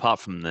doesn't. Apart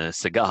from the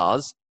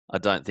cigars, I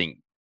don't think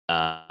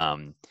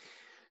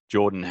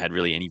Jordan had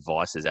really any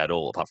vices at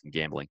all, apart from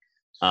gambling.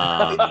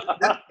 Apart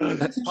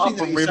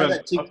from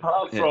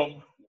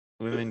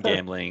women,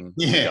 gambling,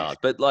 cigars,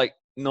 but like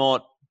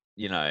not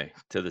to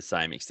the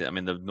same extent. I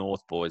mean, the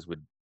North boys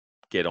would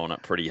get on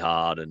it pretty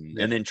hard and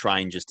then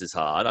train just as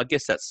hard. I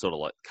guess that's sort of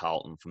like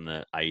Carlton from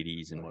the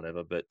 80s and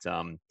whatever, but.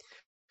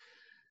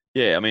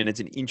 Yeah, I mean, it's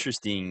an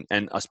interesting,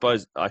 and I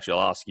suppose actually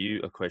I'll ask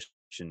you a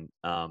question,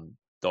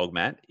 Dog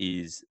Matt,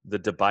 is the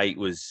debate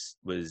or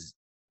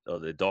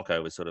the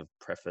doco was sort of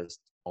prefaced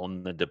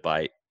on the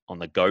debate, on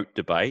the GOAT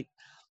debate.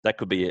 That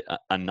could be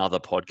another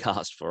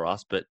podcast for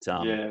us, but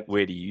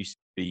where do you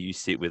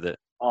sit with it?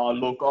 Oh,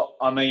 look,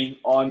 I mean,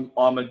 I'm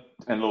a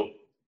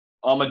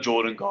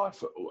Jordan guy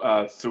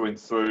through and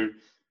through.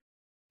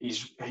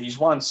 He's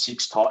won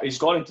 6 times. He's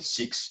got into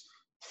 6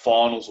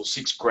 finals or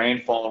 6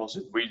 grand finals,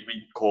 as we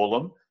call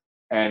them,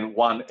 and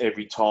won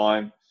every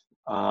time.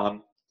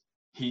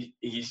 He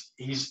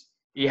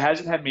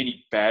hasn't had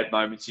many bad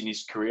moments in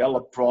his career.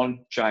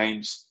 LeBron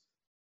James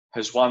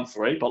has won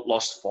 3 but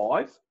lost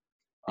 5.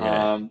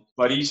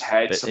 But he's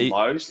had some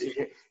lows.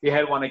 He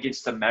had one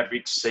against the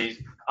Mavericks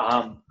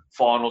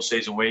final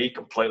season where he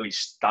completely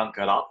stunk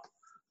it up.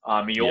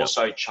 He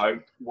also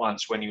choked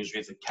once when he was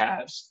with the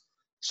Cavs.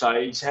 So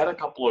he's had a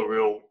couple of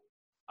real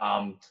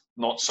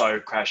not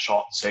so crash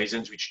hot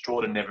seasons, which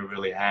Jordan never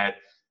really had.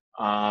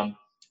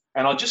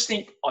 And I just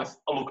think,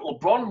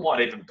 LeBron might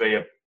even be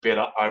a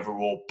better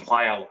overall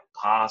player,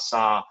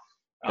 passer,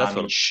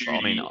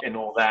 shooting and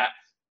all that.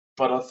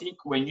 But I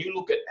think when you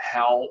look at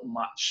how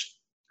much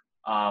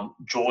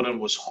Jordan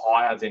was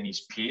higher than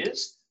his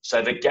peers,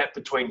 so the gap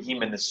between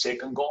him and the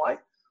second guy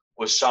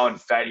was so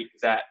emphatic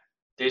that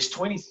there's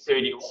 20,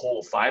 30 Hall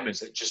of Famers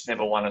that just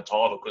never won a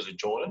title because of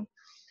Jordan.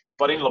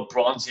 But in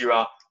LeBron's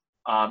era,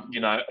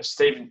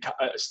 Stephen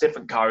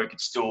Curry could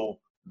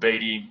still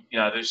beat him.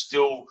 There's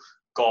still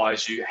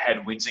guys who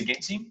had wins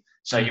against him,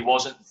 so he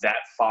wasn't that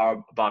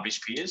far above his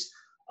peers.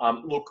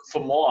 Look,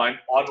 for mine,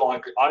 I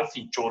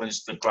think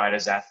Jordan's the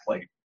greatest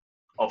athlete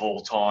of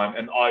all time,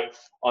 and I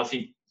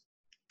think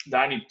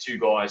the only 2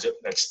 guys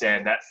that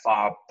stand that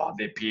far above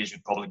their peers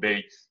would probably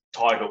be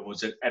Tiger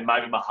Woods and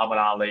maybe Muhammad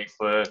Ali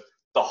for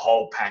the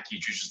whole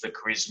package, which is the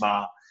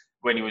charisma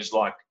when he was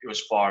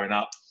firing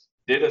up.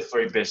 They're the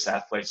 3 best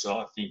athletes that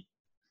I think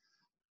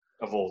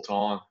of all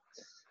time.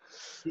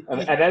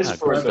 And as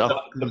for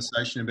the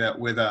conversation about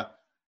whether,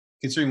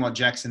 considering what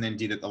Jackson then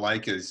did at the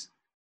Lakers,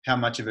 how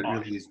much of it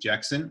really is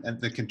Jackson and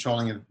the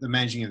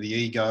managing of the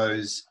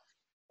egos,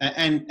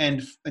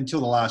 and until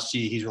the last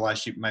year, his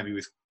relationship maybe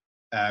with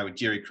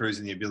Jerry Cruz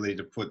and the ability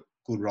to put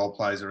good role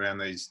players around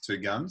these 2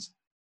 guns.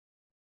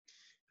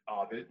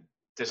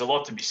 There's a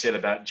lot to be said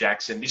about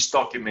Jackson. This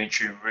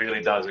documentary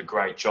really does a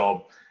great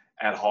job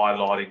at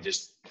highlighting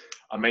just.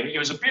 I mean, it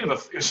was a bit of a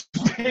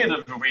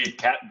weird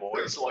cat,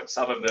 boys. Like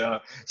some of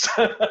the,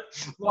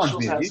 not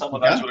sure how some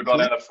of those would have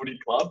gone out of footy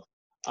club.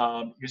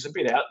 He was a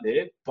bit out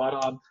there, but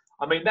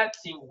I mean that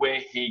thing where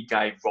he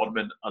gave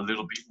Rodman a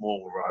little bit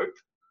more rope.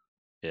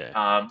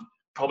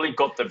 Probably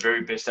got the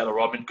very best out of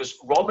Rodman, because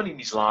Rodman in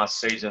his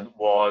last season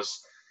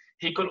was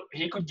he could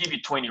give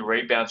you 20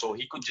 rebounds, or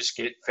he could just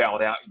get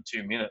fouled out in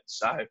 2 minutes.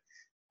 So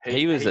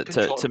he was to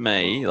controlled-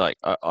 me, like,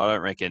 I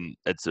don't reckon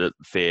it's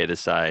fair to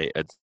say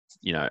it's,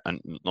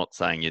 and not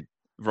saying you're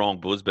wrong,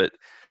 Buzz, but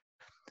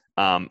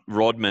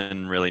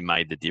Rodman really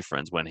made the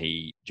difference when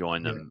he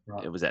joined them. Yeah,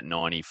 right. It was at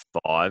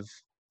 95,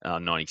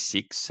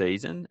 96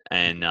 season,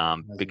 and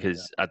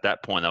because at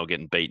that point they were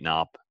getting beaten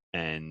up,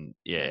 and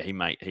he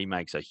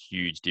makes a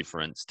huge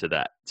difference to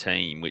that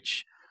team.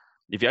 Which,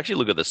 if you actually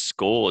look at the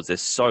scores, they're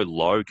so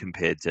low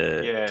compared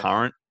to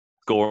current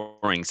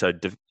scoring. So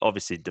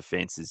obviously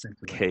defense is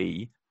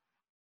key.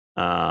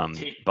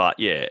 But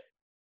yeah,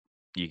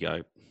 you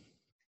go.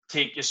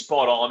 Tick, you're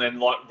spot on.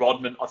 And like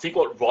Rodman, I think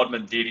what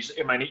Rodman did is,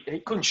 I mean, he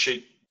couldn't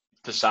shoot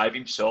to save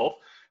himself,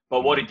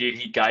 but what he did,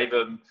 he gave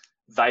them,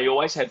 they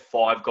always had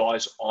 5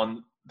 guys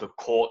on the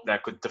court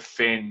that could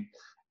defend.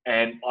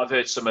 And I've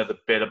heard some of the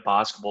better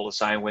basketballers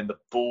saying when the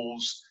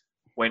Bulls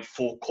went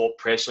full court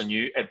press on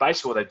you, and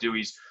basically what they do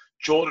is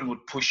Jordan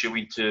would push you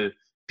into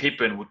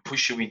Pippen, would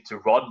push you into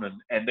Rodman,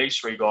 and these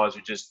 3 guys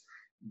would just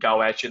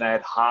go at you. And they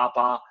had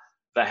Harper,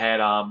 they had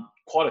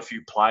quite a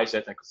few players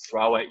that they could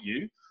throw at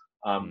you.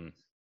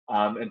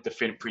 And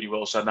defend pretty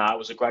well. So, it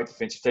was a great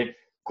defensive team.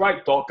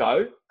 Great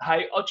doco.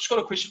 Hey, I just got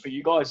a question for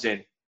you guys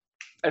then.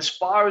 As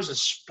far as a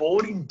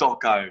sporting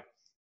doco,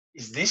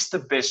 is this the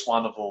best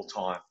one of all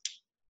time?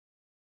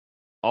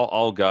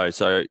 I'll go.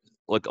 So,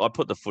 look, I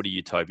put the Footy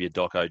Utopia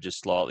doco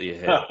just slightly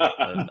ahead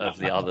of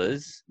the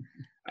others.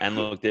 And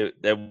look,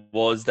 there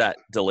was that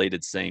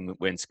deleted scene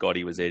when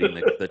Scotty was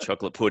eating the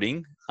chocolate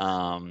pudding.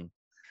 And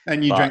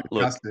you drank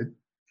the custard.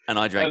 And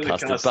I drank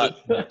custard.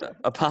 But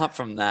apart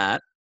from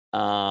that,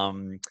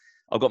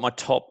 I've got my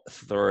top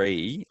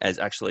 3 as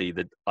actually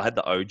I had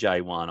the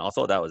OJ one. I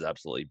thought that was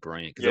absolutely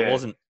brilliant because it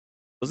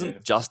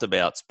wasn't just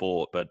about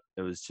sport, but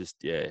it was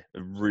just a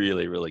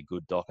really, really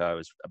good doco. It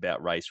was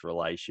about race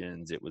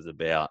relations. It was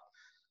about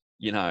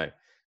the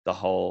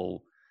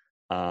whole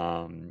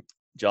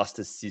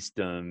justice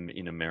system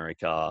in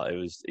America. It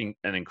was an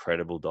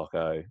incredible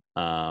doco.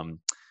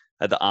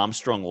 Had the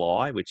Armstrong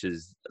Lie, which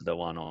is the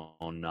one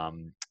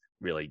on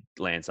really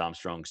Lance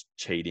Armstrong's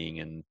cheating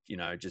and,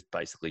 just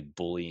basically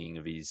bullying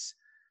of his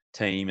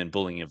team and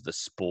bullying of the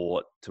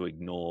sport to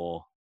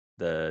ignore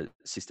the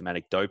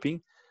systematic doping.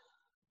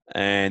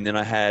 And then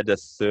I had a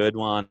third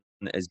one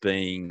as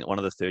being one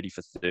of the 30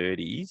 for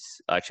 30s.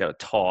 I actually had a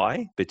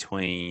tie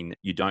between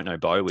You Don't Know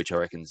Bo, which I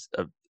reckon's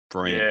a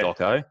brilliant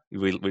doco.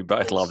 We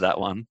both love that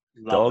one.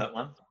 That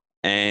one.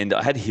 And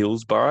I had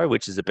Hillsborough,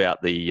 which is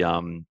about the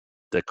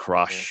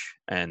crush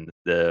and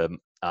the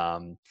I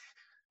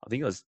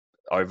think it was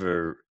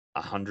over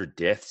 100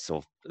 deaths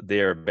or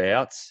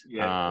thereabouts. It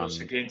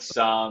was against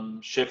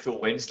Sheffield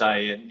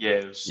Wednesday, and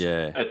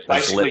it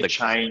basically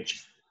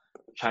changed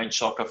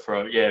soccer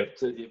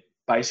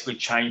basically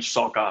changed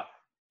soccer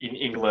in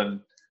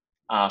England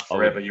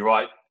forever. You're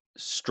right.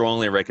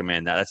 Strongly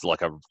recommend that. That's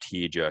like a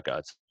tearjerker.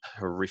 It's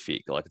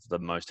horrific. Like, it's the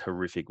most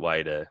horrific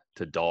way to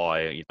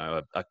die.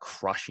 A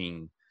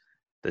crushing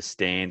the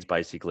stands.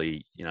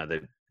 Basically,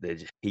 they're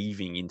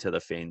heaving into the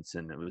fence,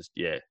 and it was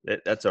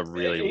that's a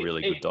really,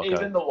 really good doco.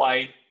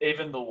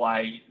 Even the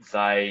way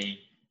they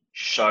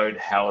showed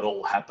how it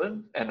all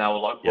happened, and they were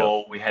like,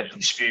 well, we had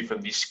this view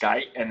from this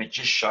gate, and it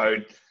just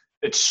showed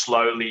it's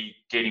slowly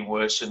getting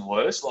worse and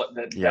worse, like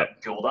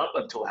that build up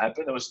until it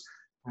happened. It was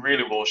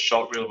really well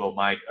shot, really well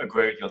made.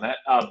 Agree with you on that.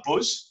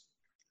 Buzz?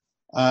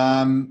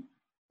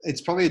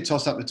 It's probably a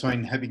toss-up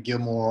between Happy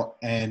Gilmore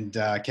and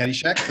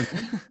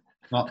Caddyshack.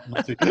 not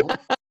too sure.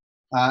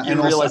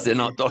 You realise they're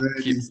not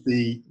is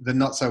the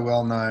not so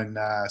well known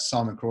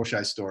Simon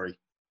Crawshay story.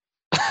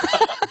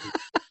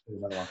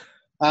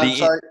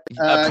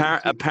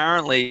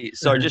 Apparently,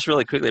 so just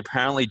really quickly,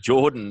 apparently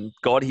Jordan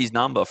got his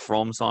number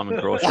from Simon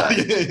Crawshay.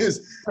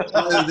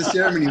 The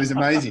ceremony was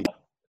amazing.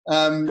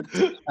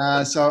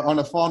 So on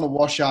a final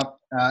wash-up,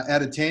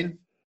 out of 10?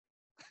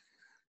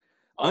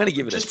 I'm going to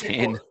give it a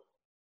 10.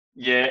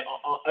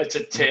 It's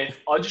a 10.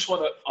 I'm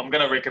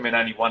going to recommend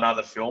only one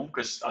other film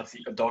because I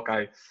think a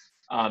doco,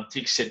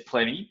 Tick said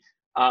plenty.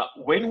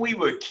 When We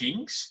Were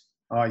Kings,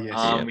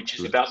 which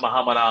is about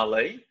Muhammad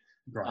Ali.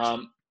 Right.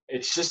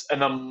 It's just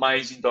an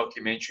amazing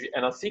documentary.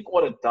 And I think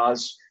what it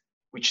does,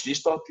 which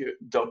this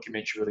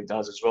documentary really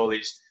does as well,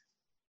 is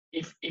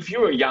if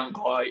you're a young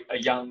guy, a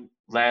young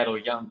lad or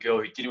a young girl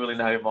who didn't really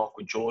know who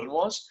Michael Jordan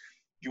was,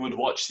 you would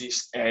watch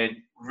this and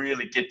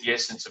really get the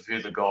essence of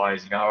who the guy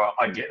is.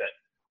 I get it.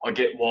 I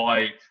get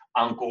why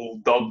Uncle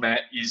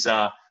Dogmat is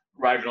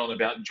raving on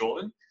about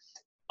Jordan.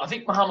 I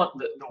think When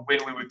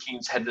We Were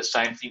Kings had the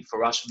same thing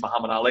for us with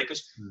Muhammad Ali,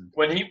 because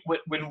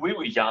when we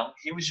were young,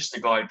 he was just a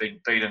guy who'd been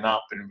beaten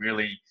up and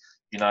really,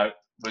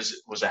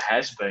 was a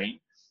has-been.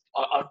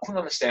 I couldn't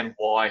understand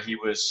why he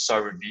was so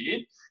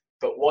revered,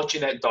 but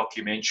watching that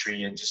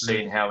documentary and just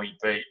seeing how he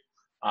beat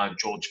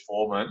George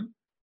Foreman,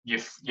 you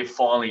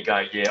finally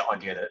go, yeah, I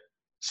get it.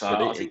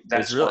 So I think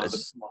that's one of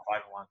my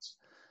favourite ones.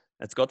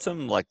 It's got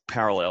some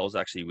parallels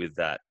actually with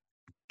that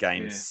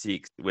Game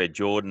 6 where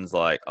Jordan's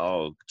like,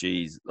 oh,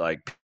 geez,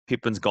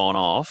 Pippen's gone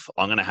off.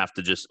 I'm going to have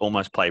to just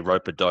almost play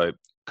rope-a-dope,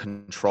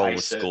 control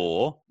the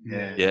score.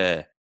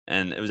 Yeah.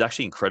 and it was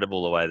actually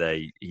incredible the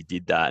way he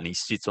did that. And he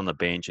sits on the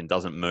bench and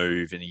doesn't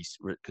move, and he's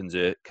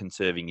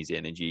conserving his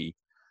energy.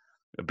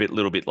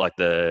 Little bit like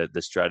the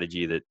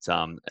strategy that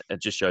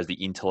it just shows the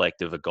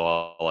intellect of a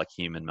guy like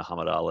him and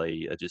Muhammad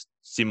Ali are just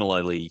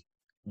similarly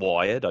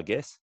wired, I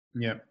guess.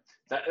 Yeah,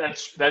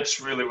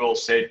 that's really well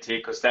said, T,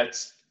 because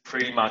that's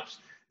pretty much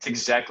it's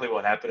exactly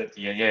what happened at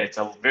the end. Yeah, it's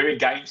a very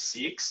game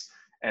 6,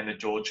 and the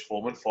George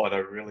Foreman fight I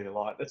really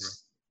like.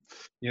 That's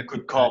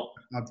good comp.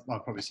 I'd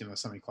probably say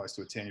something close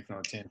to a 10, if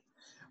not a 10.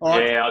 All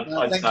right. Yeah,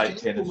 I'd say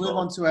 10 We'll as move well.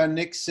 on to our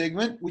next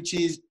segment, which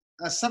is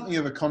something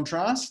of a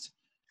contrast.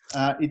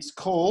 It's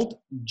called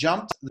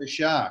Jumped the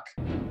Shark.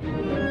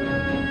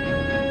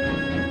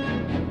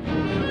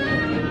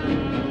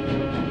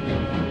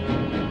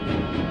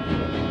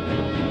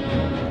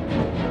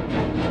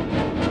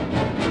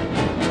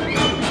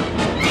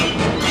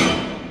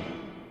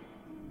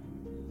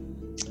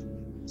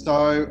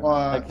 So,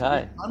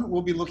 Okay.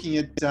 we'll be looking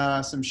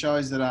at some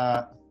shows that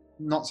are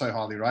not so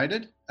highly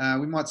rated.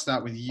 We might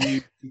start with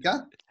you,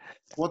 Ika.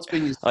 What's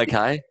been your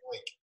Okay.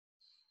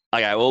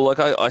 Okay, well, look,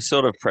 I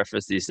sort of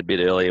prefaced this a bit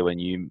earlier when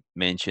you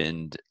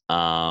mentioned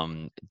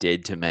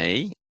Dead to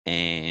Me.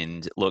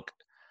 And look,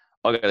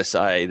 I got to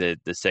say that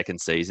the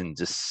second season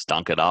just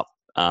stunk it up.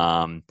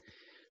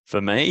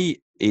 For me,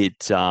 I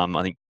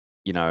think,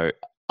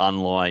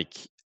 unlike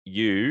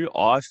you,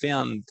 I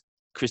found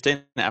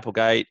Christina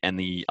Applegate and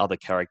the other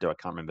character, I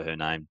can't remember her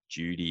name,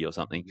 Judy or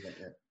something,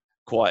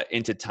 quite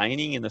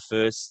entertaining in the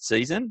first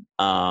season,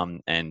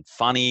 and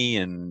funny,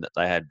 and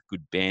they had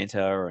good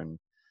banter, and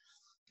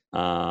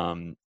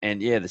the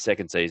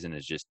second season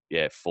is just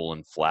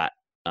fallen flat,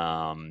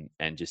 and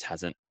just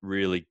hasn't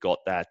really got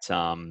that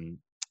to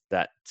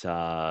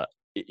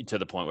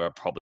the point where I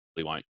probably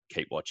won't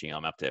keep watching.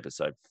 I'm up to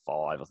episode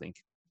 5, I think.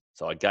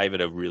 So I gave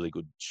it a really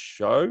good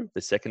show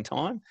the second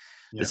time,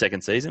 the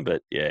second season,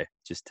 but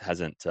just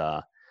hasn't.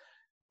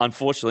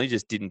 Unfortunately,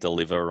 just didn't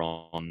deliver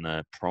on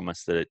the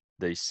promise that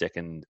the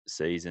second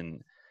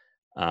season,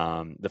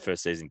 the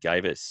first season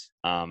gave us.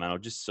 And I'll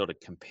just sort of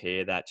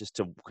compare that just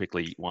to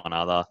quickly one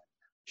other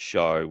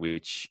show,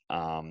 which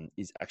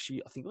is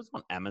actually, I think it was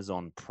on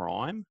Amazon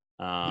Prime,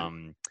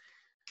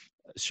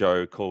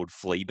 show called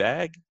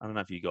Fleabag. I don't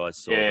know if you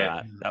guys saw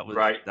that. That was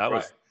right. That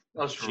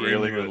was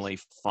really genuinely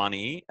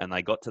funny. And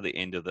they got to the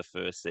end of the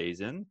first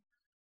season,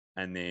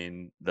 and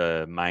then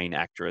the main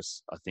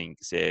actress, I think,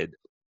 said,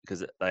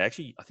 because I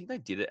think they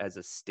did it as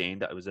a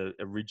stand-up. It was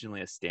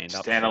originally a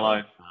stand-up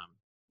standalone.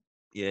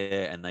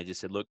 And they just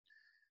said, look,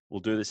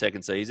 we'll do the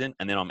second season,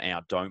 and then I'm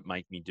out. Don't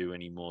make me do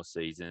any more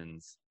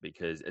seasons,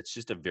 because it's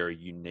just a very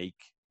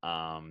unique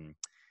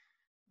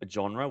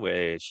genre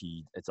where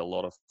it's a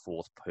lot of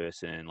fourth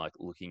person, like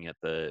looking at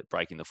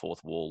breaking the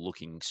fourth wall,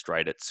 looking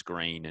straight at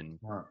screen and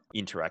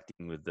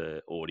interacting with the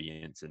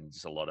audience, and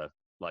just a lot of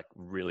like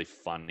really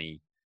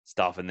funny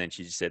stuff. And then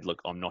she just said,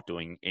 look, I'm not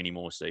doing any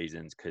more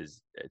seasons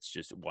because it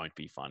won't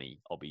be funny.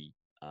 I'll be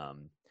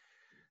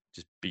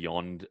just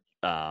beyond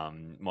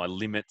my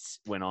limits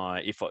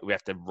if we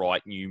have to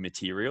write new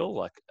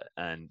material. I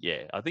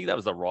think that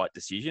was the right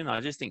decision. I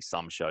just think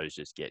some shows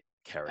just get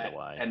carried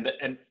away.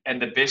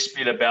 And the best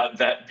bit about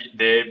that bit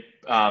there,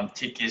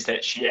 Tick, is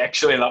that she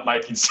actually ended up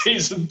making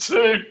season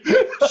 2.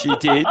 She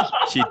did.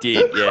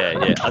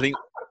 Yeah.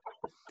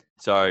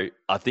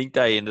 I think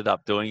they ended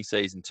up doing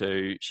season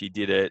 2. She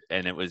did it,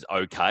 and it was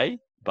okay,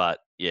 but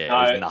it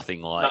was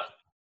nothing like.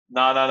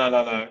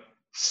 No.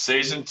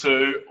 Season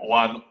 2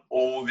 won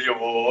all the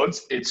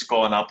awards. It's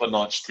gone up a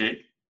notch, Tick.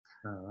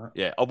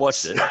 Yeah, I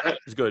watched it. It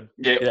was good.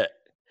 Yeah. It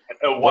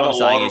won a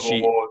lot of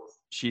awards.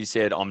 She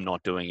said, I'm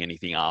not doing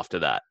anything after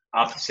that.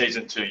 After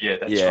season 2,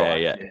 that's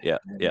right. Yeah.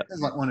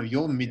 Sounds like one of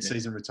your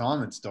mid-season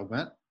retirements,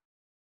 Dogmat.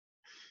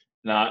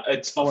 No,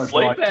 it's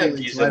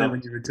Fleabag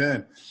when you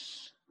return.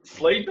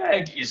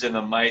 Fleabag is an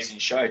amazing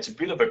show. It's a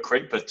bit of a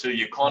creeper too.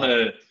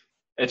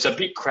 It's a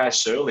bit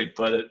crass early,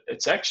 but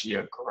it's actually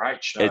a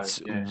great show. It's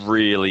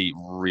really,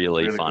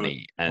 really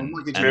funny, and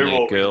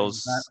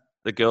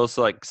the girls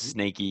like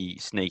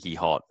sneaky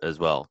hot as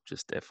well.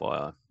 Just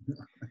FYI.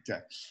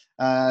 Okay,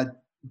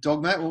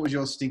 Dogmat, what was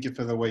your stinker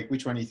for the week?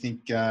 Which one do you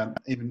think?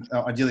 Even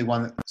ideally,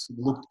 one that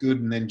looked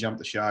good and then jumped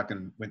the shark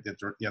and went the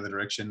other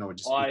direction, or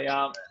just? I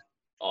don't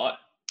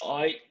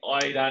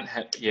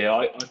have.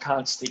 I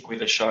can't stick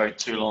with a show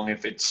too long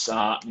if it's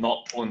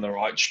not pulling the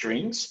right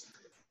strings.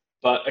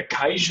 But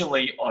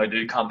occasionally I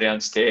do come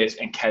downstairs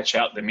and catch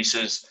out the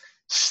missus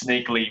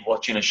sneakily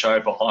watching a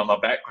show behind my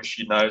back because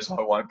she knows I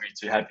won't be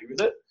too happy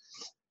with it.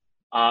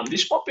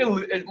 This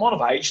it might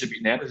have aged a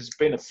bit now because it's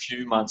been a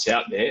few months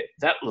out there.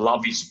 That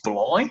Love is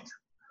Blind.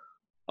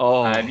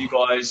 Oh, have you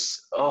guys?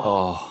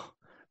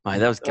 Mate,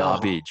 that was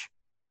garbage.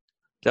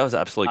 That was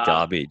absolute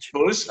garbage.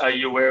 Bullis, are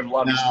you aware of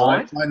Love is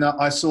Blind? I know.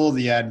 I saw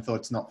the ad and thought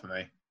it's not for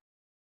me.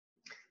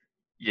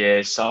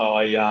 Yeah, so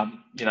I, a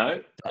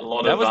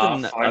lot that of.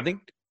 Was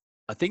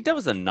I think that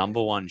was the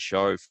number one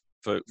show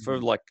for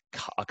like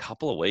a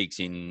couple of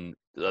weeks in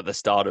the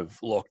start of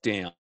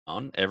lockdown.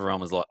 Everyone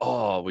was like,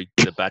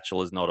 The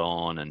Bachelor's not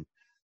on, and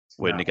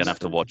we're going to have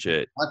to watch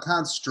it. I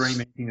can't stream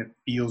anything that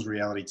feels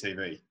reality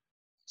TV.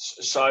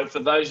 So for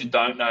those who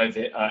don't know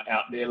that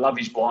out there, Love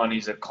is Blind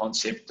is a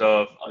concept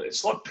of,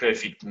 it's like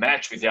Perfect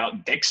Match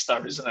without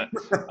Dexter, isn't it?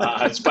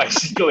 It's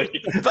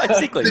basically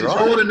Basically, The right?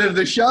 Jordan of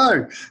the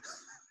show.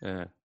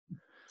 Yeah.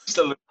 just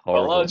a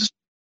Horrible. just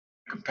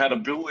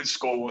compatibility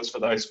score was for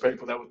those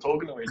people that were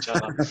talking to each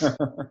other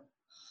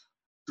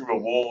through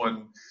a wall,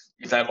 and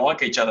if they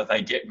like each other,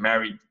 they get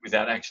married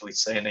without actually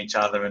seeing each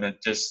other, and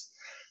it just,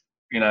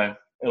 it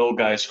all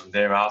goes from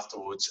there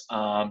afterwards.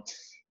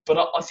 But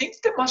I think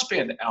there must be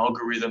an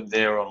algorithm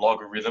there, or a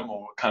logarithm,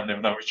 or I can't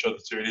even know which of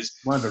the two it is.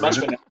 One of the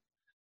Must be rhythm.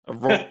 A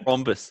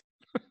rhombus.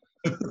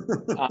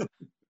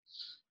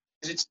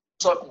 It's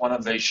like one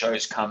of these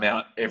shows come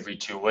out every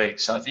 2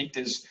 weeks. So I think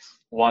there's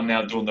one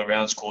now doing the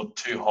rounds called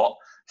Too Hot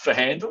for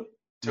Handle.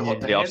 Too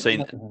Hot to Yeah, I've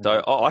Handle. seen.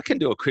 So I can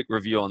do a quick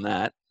review on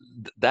that.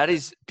 That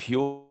is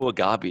pure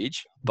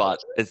garbage,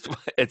 but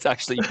it's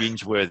actually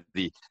binge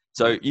worthy.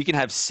 So you can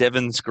have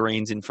 7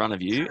 screens in front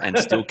of you and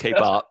still keep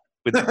up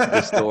with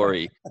the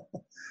story.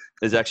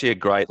 There's actually a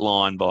great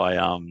line by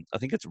I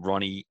think it's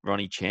Ronnie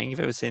Chang.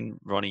 You've ever seen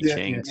Ronnie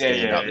Chang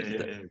stand up?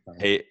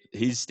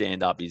 His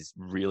stand up is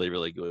really,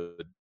 really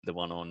good. The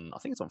one on, I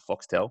think it's on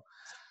Foxtel.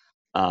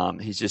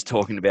 He's just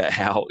talking about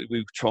how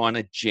we're trying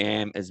to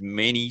jam as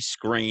many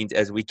screens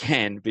as we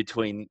can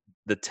between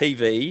the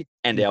TV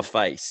and our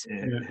face.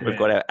 We've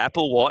got our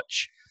Apple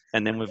Watch,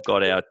 and then we've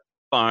got our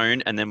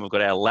phone, and then we've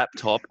got our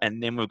laptop,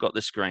 and then we've got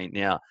the screen.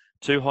 Now,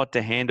 Too Hot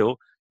to Handle,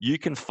 you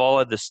can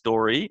follow the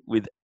story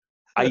with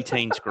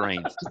 18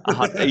 screens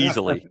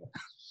easily.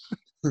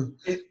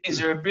 Is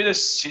there a bit of,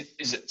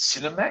 is it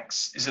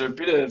Cinemax? Is there a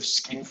bit of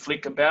skin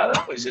flick about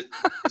it? Or is it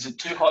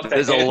Too Hot to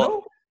There's a Handle?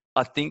 lot.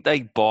 I think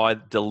they buy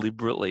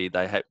deliberately.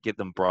 They get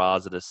them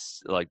bras that are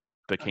like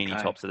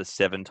bikini tops that are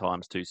 7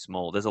 times too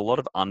small. There's a lot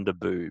of under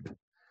boob.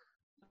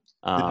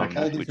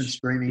 Different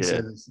streaming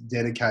service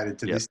dedicated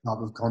to this type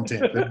of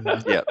content.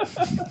 Yeah.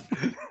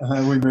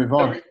 We move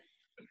on.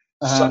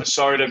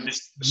 Sorry to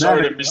miss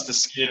the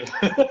skin.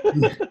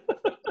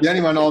 The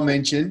only one I'll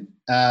mention,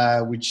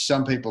 which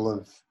some people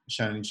have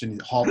shown interest in,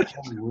 is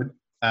Hollywood.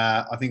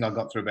 I think I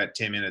got through about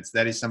 10 minutes.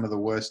 That is some of the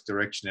worst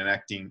direction and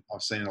acting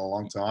I've seen in a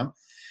long time.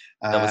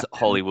 That was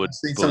Hollywood. I've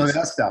seen some of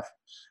our stuff.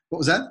 What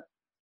was that?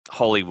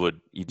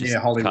 Hollywood. You just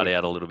cut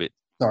out a little bit.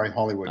 Sorry,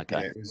 Hollywood.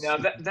 Okay. Yeah,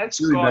 Now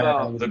that's really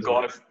got bad. the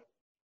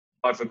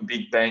guy from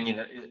Big Bang in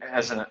it,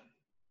 hasn't it?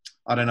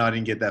 I don't know. I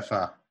didn't get that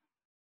far.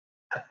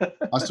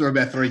 I saw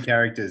about 3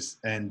 characters,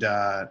 and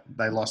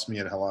they lost me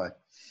at hello.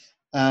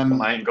 The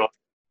main guy.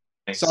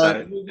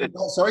 Sorry,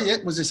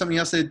 yeah. Was there something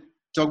else there,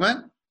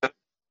 Dogman?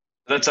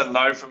 That's a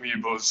no from you,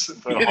 boss,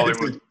 for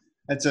Hollywood.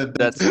 That's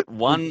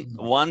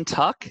one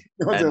tuck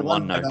and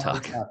one no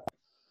tuck.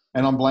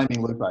 And I'm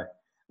blaming Lupe.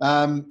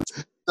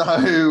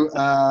 So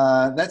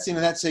that's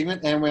into that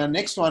segment. And our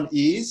next one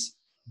is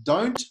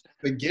Don't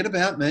Forget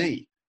About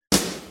Me.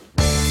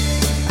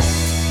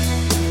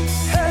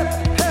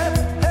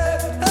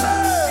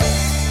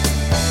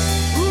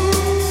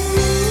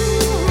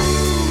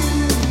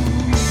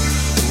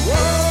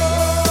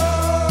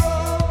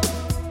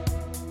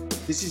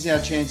 This is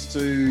our chance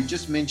to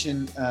just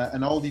mention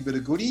an oldie but a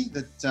goodie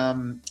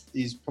that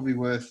is probably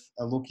worth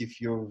a look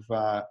if you're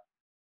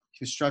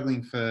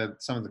struggling for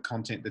some of the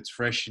content that's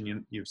fresh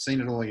and you've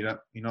seen it all, you're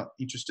not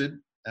interested.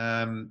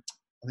 I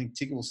think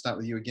Tigger, will start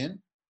with you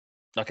again.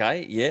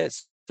 Okay,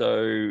 yes.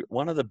 So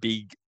one of the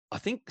big, I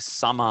think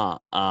summer,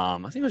 I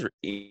think it was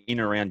in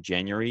around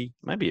January,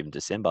 maybe even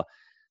December,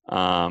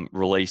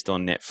 released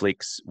on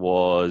Netflix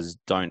was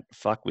Don't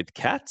Fuck With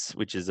Cats,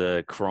 which is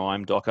a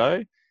crime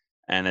doco.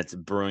 And it's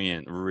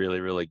brilliant,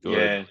 really, really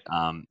good.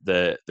 Yeah.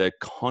 The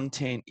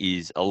content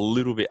is a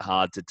little bit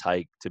hard to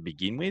take to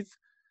begin with.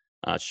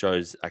 It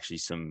shows actually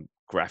some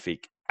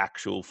graphic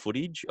actual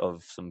footage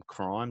of some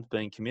crimes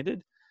being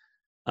committed.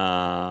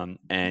 And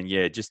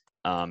yeah, just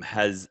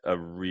has a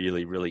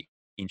really, really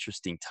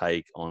interesting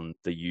take on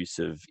the use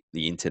of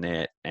the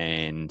internet.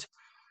 And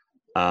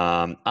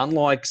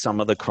unlike some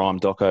of the crime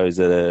docos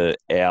that are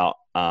out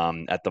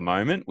at the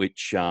moment,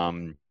 which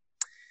I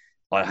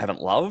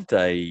haven't loved,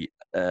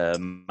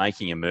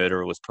 Making a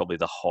Murderer was probably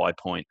the high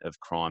point of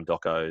crime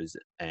docos,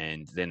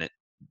 and then it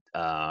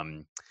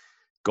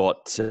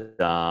got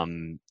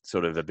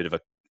sort of a bit of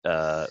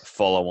a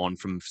follow on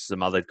from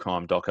some other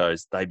crime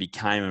docos. They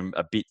became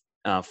a bit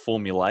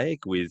formulaic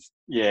with,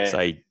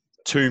 say,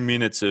 2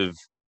 minutes of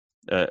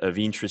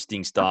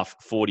interesting stuff,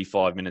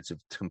 45 minutes of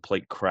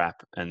complete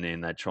crap, and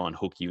then they try and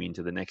hook you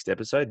into the next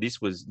episode.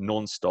 This was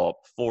non-stop,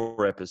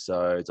 4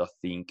 episodes, I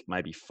think,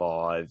 maybe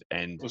 5,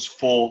 and it was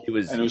 4. It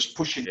was, and it was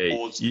pushing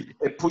forwards.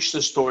 It pushed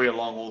the story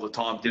along all the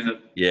time, didn't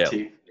it? Yeah.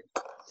 Tim?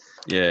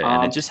 Yeah,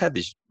 and it just had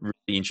this really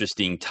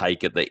interesting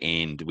take at the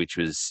end, which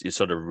was, it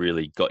sort of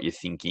really got you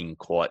thinking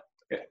quite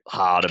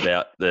hard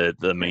about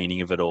the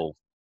meaning of it all.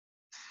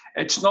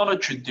 It's not a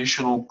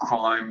traditional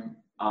crime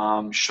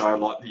show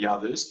like the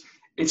others.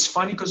 It's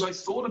funny because I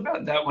thought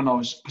about that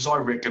because I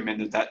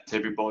recommended that to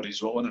everybody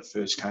as well when it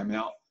first came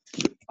out.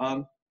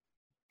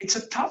 It's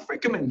a tough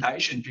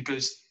recommendation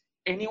because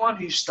anyone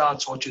who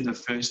starts watching the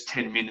first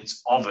 10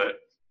 minutes of it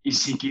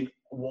is thinking,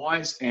 why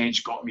has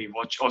Ange got me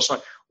watching? Oh,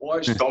 sorry, why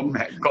has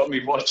Dogmat got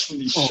me watching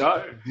this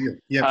show?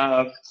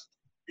 Yeah.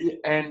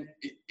 And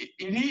it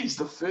is,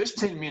 the first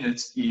 10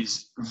 minutes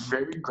is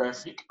very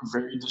graphic,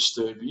 very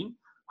disturbing,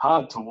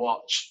 hard to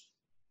watch,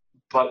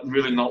 but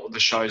really not what the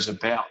show's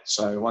about.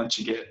 So once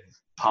you get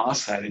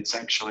past that, it's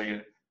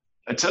actually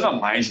it's an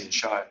amazing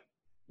show.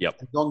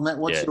 Yep. Dogmat,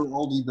 what's Yeah. your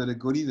oldie but a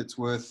goodie that's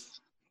worth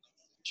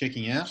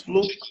checking out?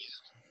 Look,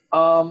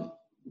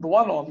 the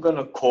one I'm going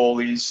to call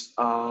is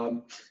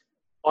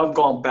I've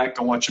gone back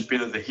and watched a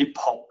bit of the hip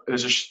hop.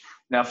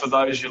 Now, for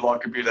those who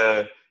like a bit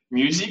of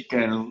music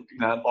and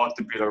like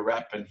a bit of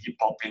rap and hip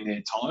hop in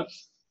their time,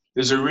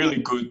 there's a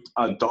really good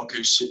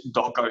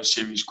doco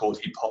series called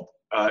Hip Hop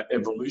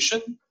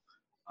Evolution,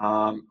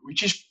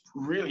 which is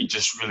really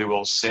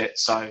well set.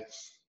 So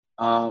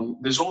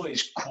there's all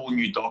these cool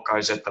new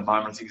docos at the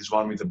moment. I think there's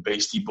one with the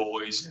Beastie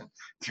Boys and a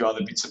few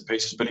other bits and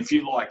pieces. But if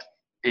you like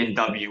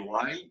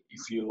NWA,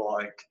 if you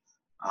like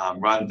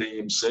Run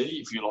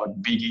DMC, if you like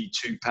Biggie,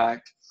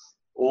 Tupac,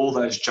 all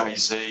those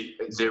Jay-Z,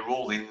 they're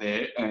all in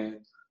there.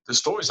 And the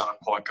stories are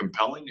quite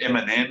compelling.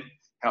 Eminem,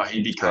 how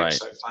he became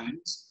so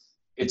famous.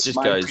 It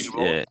just goes,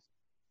 yeah.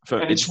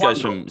 It just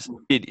goes from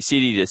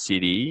city to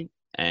city.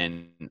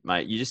 And,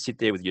 mate, you just sit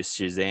there with your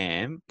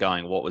Shazam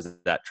going, what was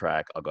that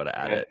track? I've got to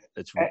add it.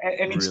 It's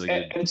really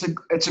good. And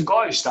it's a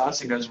guy who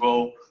starts and goes,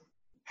 well,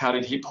 how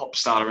did hip-hop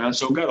start around?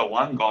 So we'll go to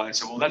one guy and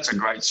say, well, that's a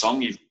great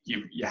song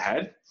you had.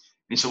 And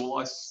he said,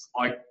 well,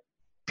 I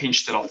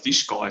pinched it off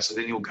this guy. So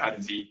then he'll go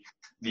to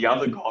the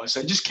other guy. So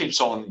it just keeps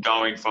on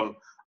going from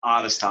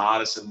artist to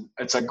artist. And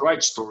it's a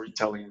great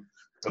storytelling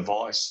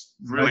device.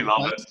 Really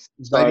love it.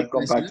 So I've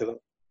got back to the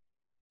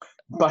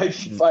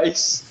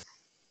Babyface.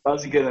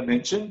 Doesn't get a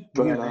mention,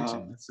 but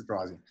that's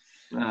surprising.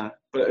 But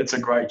it's a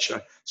great show.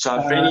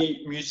 So for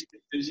any music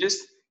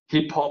enthusiast,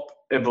 Hip Hop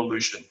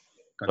Evolution.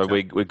 Gotcha. So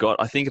we got,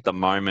 I think at the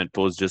moment,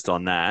 Buzz, just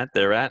on that,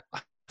 I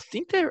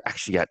think they're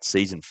actually at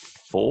season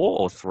 4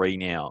 or 3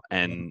 now,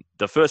 and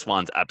the first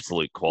one's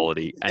absolute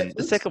quality, and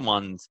the second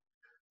one's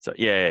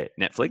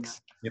Netflix.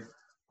 Yep.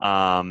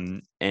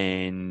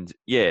 And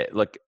yeah,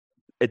 like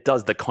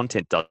the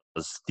content does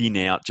thin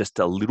out just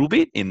a little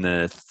bit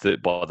by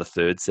the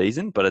third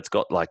season, but it's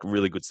got like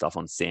really good stuff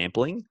on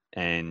sampling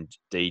and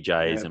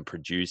DJs and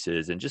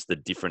producers and just the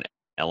different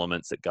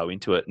elements that go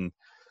into it. And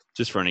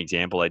just for an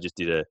example, I just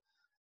did a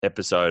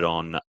episode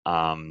on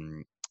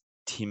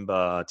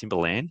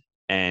Timbaland,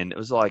 and it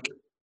was like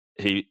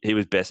he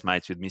was best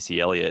mates with Missy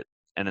Elliott,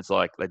 and it's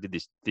like they did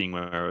this thing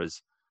where it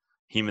was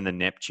him and the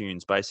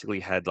Neptunes basically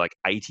had like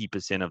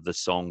 80% of the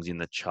songs in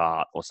the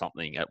chart or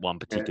something at one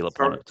particular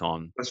point of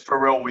time. It's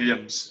Pharrell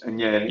Williams, and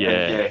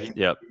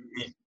that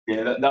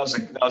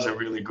was a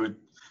really good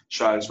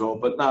show as well.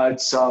 But no,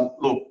 it's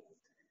look,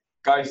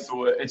 go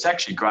through it. It's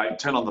actually great.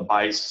 Turn on the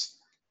bass,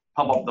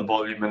 pump up the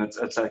volume, and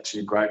it's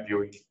actually a great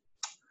viewing.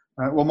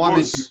 Well, mine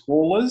is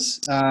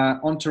Ballers.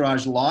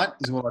 Entourage Light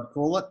is what I'd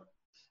call it.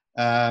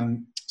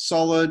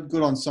 Solid,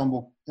 good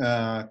ensemble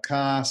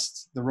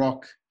cast. The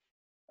Rock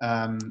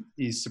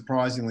is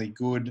surprisingly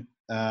good.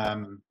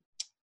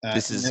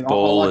 This is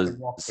Ballers.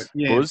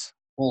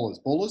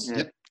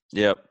 Ballers.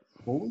 Yep.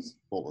 Ballers.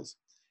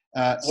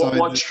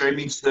 What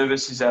streaming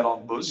service is that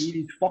on, Buzz? It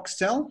is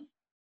Foxtel.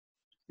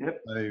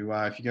 Yep. So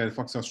if you go to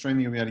Foxtel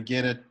streaming, you'll be able to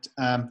get it.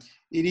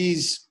 It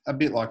is a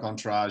bit like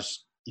Entourage.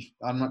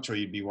 I'm not sure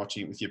you'd be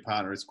watching it with your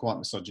partner. It's quite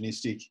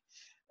misogynistic.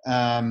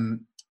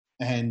 There's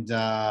plenty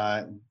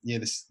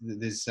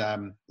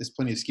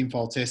of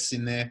skinfold tests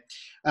in there.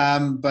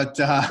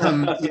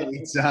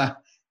 It's a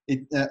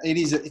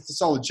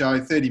solid show,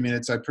 30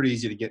 minutes, so pretty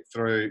easy to get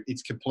through.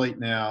 It's complete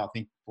now. I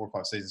think 4 or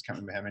 5 seasons, can't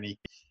remember how many.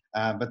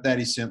 But that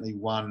is certainly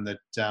one that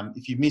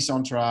if you miss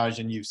Entourage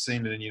and you've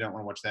seen it and you don't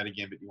want to watch that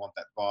again, but you want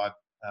that vibe,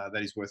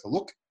 that is worth a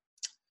look.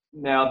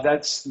 Now,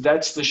 that's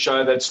the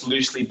show that's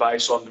loosely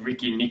based on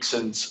Ricky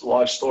Nixon's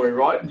life story,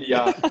 right?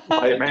 The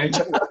player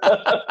manager.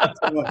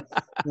 That's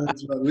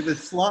right. With a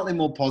slightly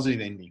more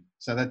positive ending.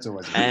 So that's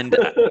always good.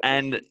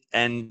 And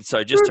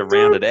so just to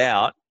round it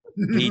out,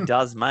 he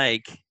does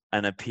make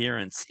an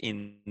appearance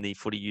in the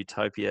Footy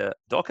Utopia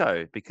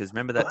doco, because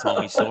remember that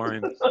time we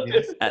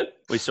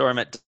saw him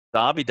at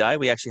Derby Day?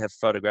 We actually have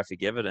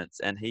photographic evidence,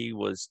 and he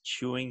was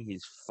chewing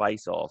his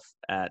face off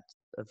at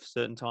a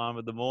certain time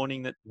of the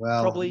morning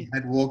probably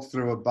had walked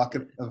through a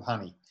bucket of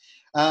honey.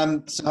 I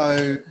don't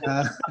know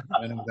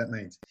what that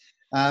means.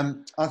 I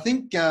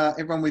think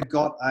everyone, we've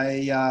got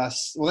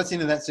that's the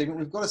end of that segment.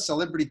 We've got a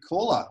celebrity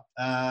caller.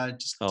 Dear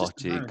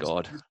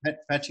God. Just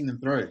patching them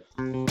through.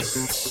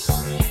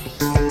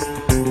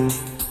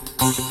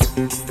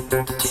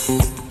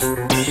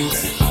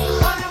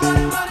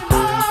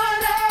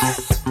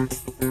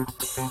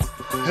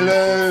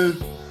 Hello.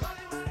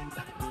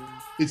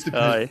 It's the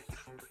president.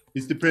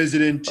 It's the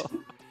president.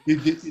 You're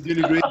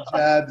doing a great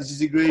job. This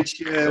is a great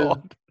show.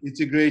 God. It's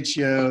a great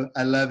show.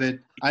 I love it.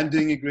 I'm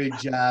doing a great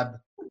job.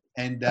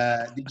 And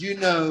did you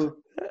know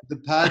the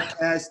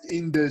podcast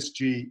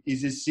industry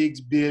is a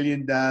 $6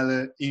 billion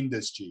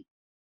industry?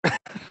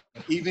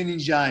 Even in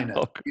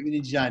China.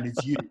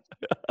 It's huge.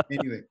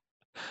 Anyway,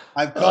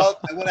 I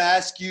want to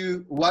ask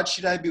you, what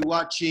should I be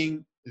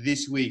watching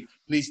this week?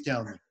 Please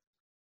tell me.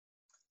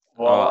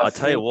 Well, I'll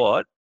tell you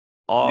what.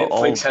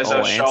 Netflix has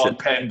I'll a show answer. on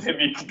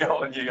pandemic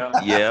going. You go.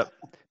 Yeah.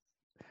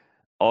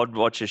 I'd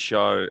watch a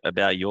show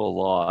about your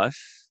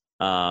life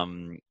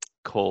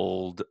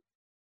called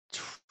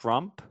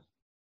Trump,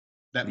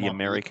 That The might be-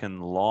 American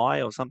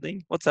Lie or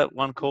something. What's that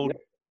one called,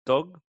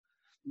 Dog?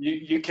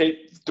 You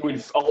keep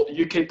doing.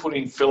 You keep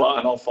putting filler,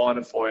 and I'll find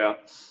it for you.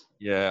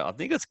 Yeah, I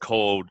think it's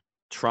called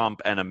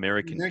Trump and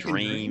American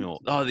Dream.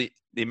 The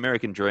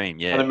American Dream.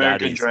 Yeah, An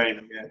American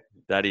Dream. Yeah.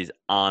 that is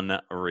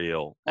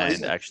unreal, Oh, is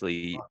and it?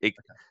 actually Oh, it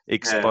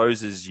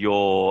exposes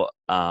your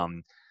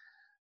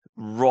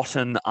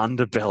rotten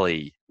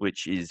underbelly,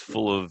 which is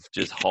full of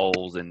just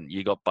holes, and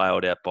you got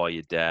bailed out by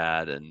your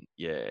dad, and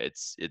yeah,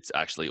 it's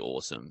actually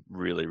awesome.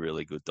 Really,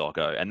 really good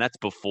doco, and that's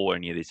before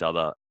any of this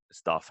other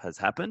stuff has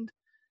happened.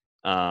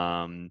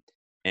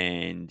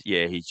 And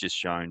yeah, he's just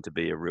shown to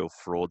be a real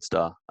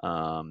fraudster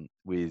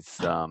with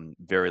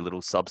very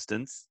little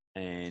substance,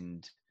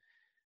 and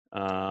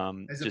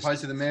As just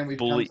opposed to the man we've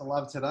come to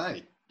love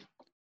today.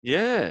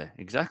 yeah,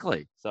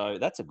 exactly. So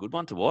that's a good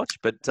one to watch.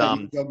 But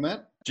Good job,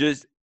 Matt.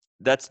 just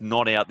that's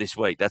not out this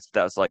week.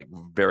 That's like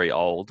very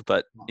old.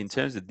 But in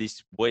terms of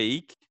this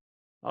week,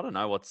 I don't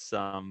know what's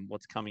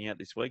coming out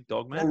this week,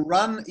 Well, Dogman.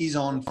 Run is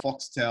on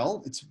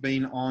Foxtel. It's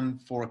been on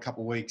for a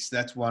couple of weeks.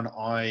 That's one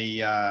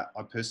I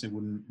personally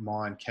wouldn't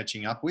mind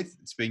catching up with.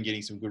 It's been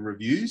getting some good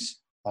reviews.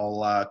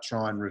 I'll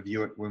try and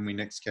review it when we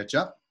next catch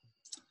up.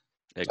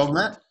 Dog,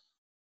 Matt?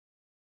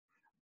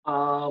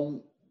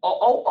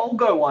 I'll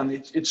go one.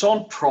 It's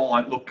on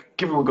Prime. Look,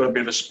 given we've got a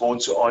bit of a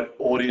sports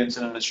audience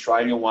and an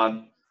Australian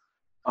one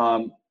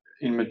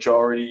in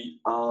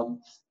majority,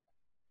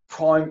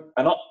 Prime,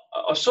 and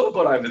I sort of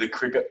got over the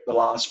cricket the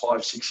last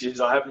 5-6 years.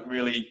 I haven't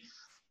really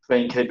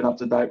been keeping up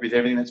to date with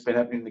everything that's been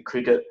happening in the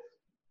cricket,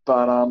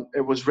 but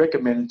it was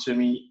recommended to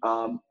me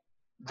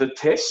The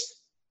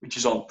Test, which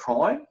is on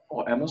Prime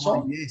or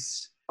Amazon. Oh,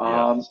 yes.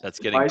 That's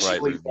getting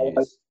great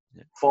reviews.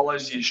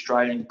 Follows the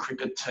Australian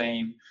cricket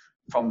team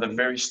from the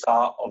very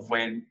start of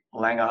when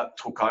Langer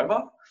took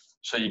over.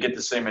 So you get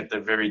to see him at the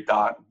very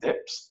dark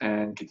depths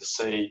and get to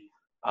see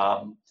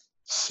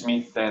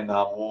Smith and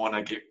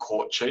Warner get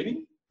caught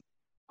cheating.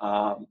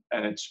 And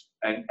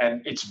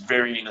it's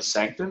very inner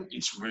sanctum.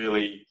 It's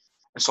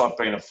like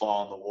being a fly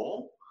on the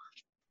wall.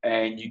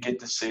 And you get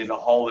to see the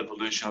whole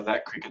evolution of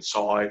that cricket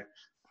side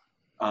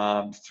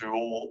through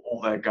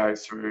all they go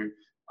through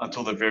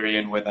until the very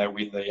end when they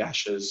win the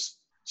Ashes,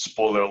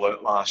 spoiler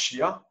alert, last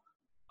year.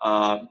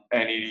 And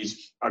it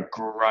is a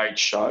great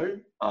show.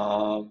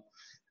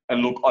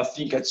 And look, I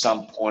think at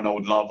some point I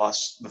would love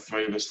us, the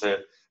three of us, to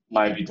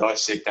maybe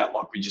dissect that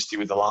like we just did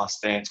with The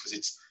Last Dance, because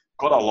it's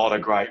got a lot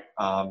of great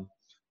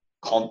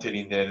content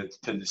in there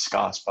to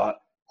discuss, but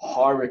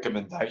high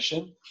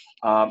recommendation.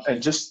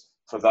 And just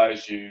for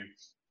those who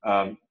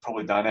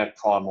probably don't have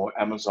Prime or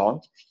Amazon,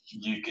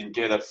 you can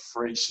get a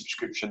free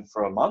subscription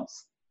for a month.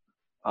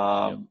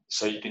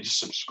 So you can just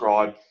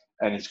subscribe,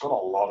 and it's got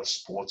a lot of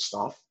sports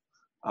stuff,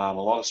 a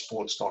lot of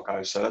sports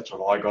docos. So that's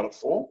what I got it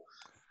for.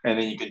 And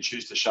then you can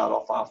choose to shut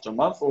off after a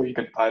month, or you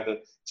can pay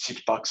the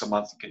 $6 a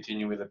month to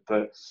continue with it.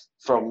 But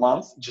for a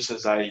month, just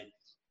as an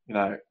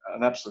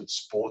absolute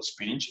sports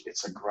binge,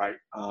 it's a great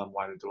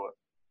way to do it.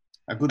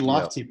 A good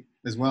life tip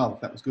as well.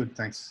 That was good.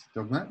 Thanks,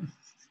 Dogmat.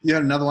 You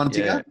had another one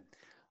to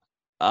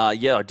go?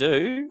 Yeah, I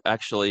do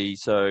actually.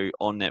 So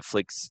on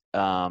Netflix,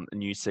 a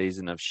new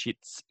season of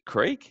Schitt's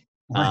Creek.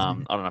 I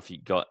don't know if you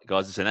guys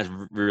have seen that. It's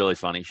a really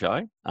funny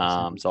show.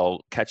 So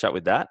I'll catch up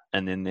with that.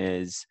 And then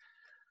there's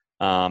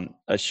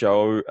a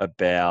show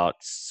about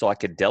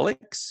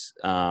psychedelics,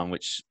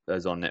 which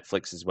is on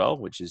Netflix as well,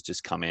 which has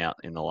just come out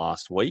in the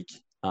last week.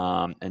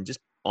 And just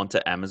onto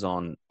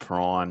Amazon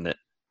Prime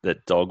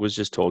that Dog was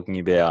just talking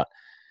about.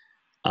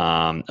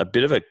 A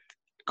bit of a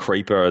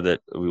creeper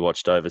that we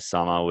watched over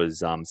summer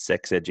was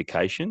Sex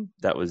Education.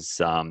 That was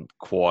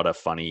quite a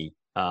funny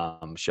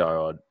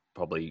show. I'd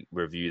probably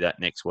review that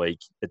next week.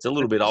 It's a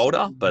little bit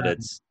older, but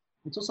it's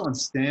also on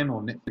Stan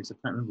or Netflix. I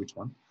can't remember which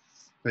one.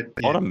 But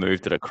I'd have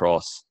moved it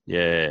across.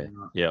 Yeah.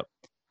 Yep.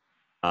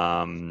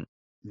 So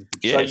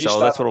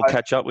that's what I'll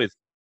catch up with.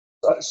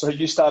 So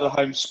you started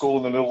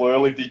homeschooling a little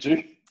early, did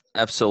you?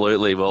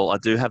 Absolutely. Well, I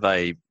do have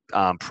a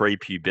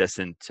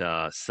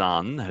prepubescent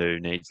son who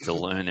needs to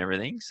learn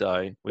everything.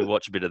 So we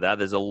watch a bit of that.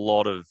 There's a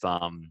lot of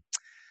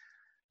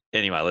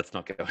anyway, let's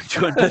not go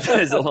into it. But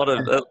there's a lot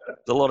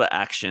of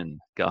action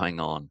going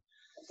on.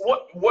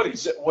 What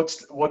is it? What's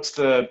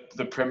the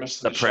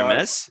premise of the show?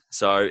 Premise.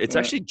 So it's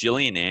actually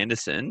Gillian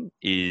Anderson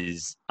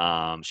is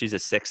she's a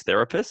sex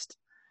therapist.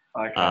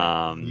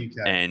 Okay.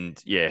 And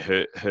yeah,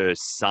 her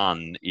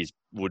son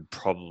would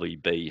probably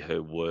be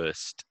her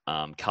worst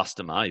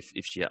customer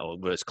if she or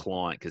worst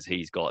client, because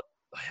he's got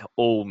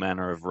all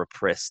manner of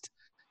repressed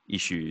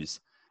issues.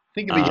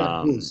 Think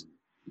of it.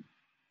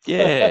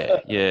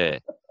 Yeah.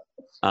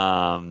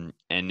 And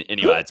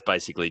anyway, it's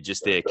basically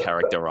just their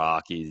character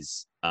arc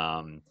is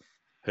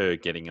her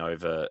getting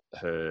over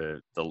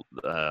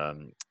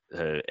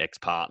her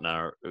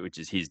ex-partner, which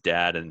is his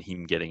dad, and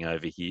him getting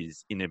over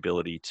his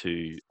inability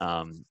to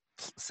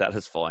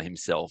satisfy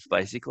himself,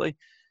 basically.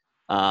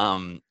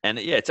 And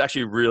yeah, it's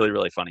actually a really,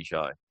 really funny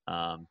show.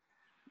 A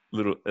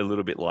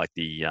little bit like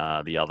the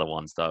other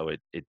ones, though.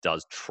 It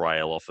does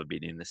trail off a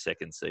bit in the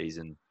second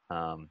season.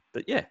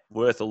 But yeah,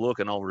 worth a look,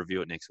 and I'll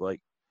review it next week.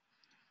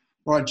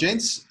 All right,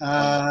 gents.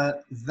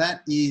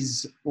 That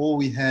is all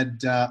we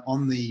had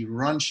on the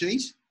run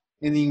sheet.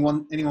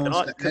 Anyone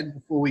wants to add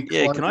before we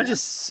close? Yeah, can I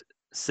just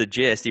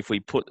suggest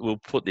we'll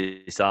put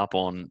this up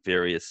on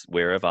various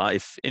wherever.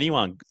 If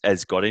anyone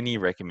has got any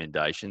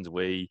recommendations,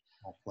 we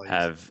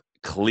have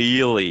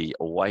clearly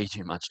way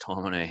too much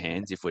time on our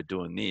hands if we're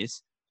doing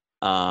this.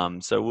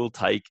 So we'll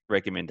take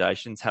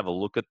recommendations, have a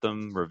look at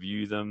them,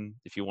 review them.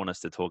 If you want us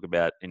to talk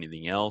about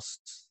anything else,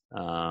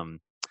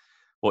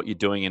 what you're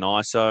doing in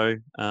ISO,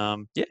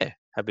 yeah,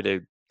 happy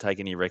to take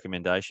any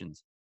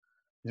recommendations.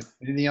 Yep.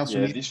 Anything else?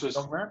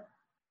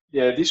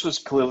 This was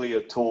clearly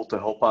a tool to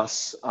help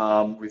us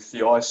with the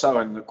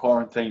ISO and the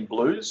quarantine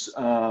blues.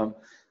 And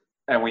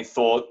we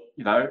thought,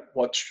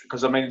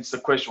 because I mean, it's the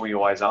question we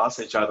always ask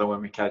each other when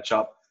we catch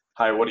up.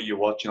 Hey, what are you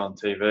watching on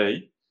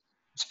TV?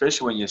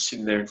 Especially when you're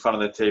sitting there in front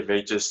of the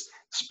TV, just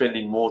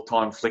spending more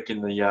time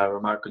flicking the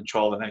remote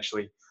control than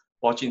actually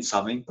watching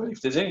something. But if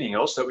there's anything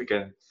else that we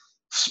can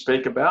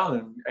speak about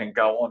and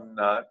go on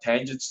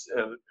tangents,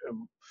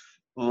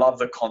 love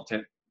the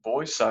content,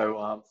 boys.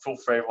 So feel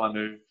free, everyone,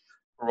 to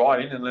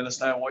write in and let us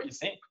know what you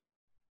think.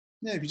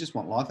 Yeah, if you just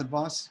want life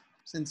advice,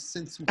 send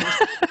some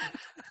questions.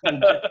 in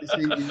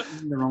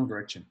the wrong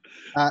direction.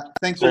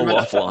 Thanks very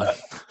much.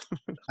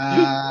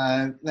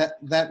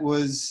 That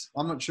was,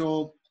 I'm not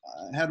sure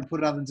how to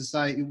put it other than to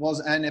say it was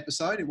an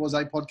episode. It was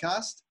a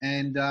podcast.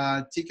 And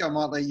Tico, I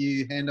might let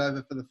you hand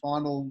over for the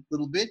final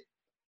little bit.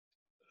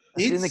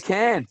 It's in the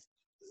can.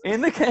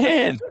 In the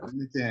can. In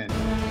the can.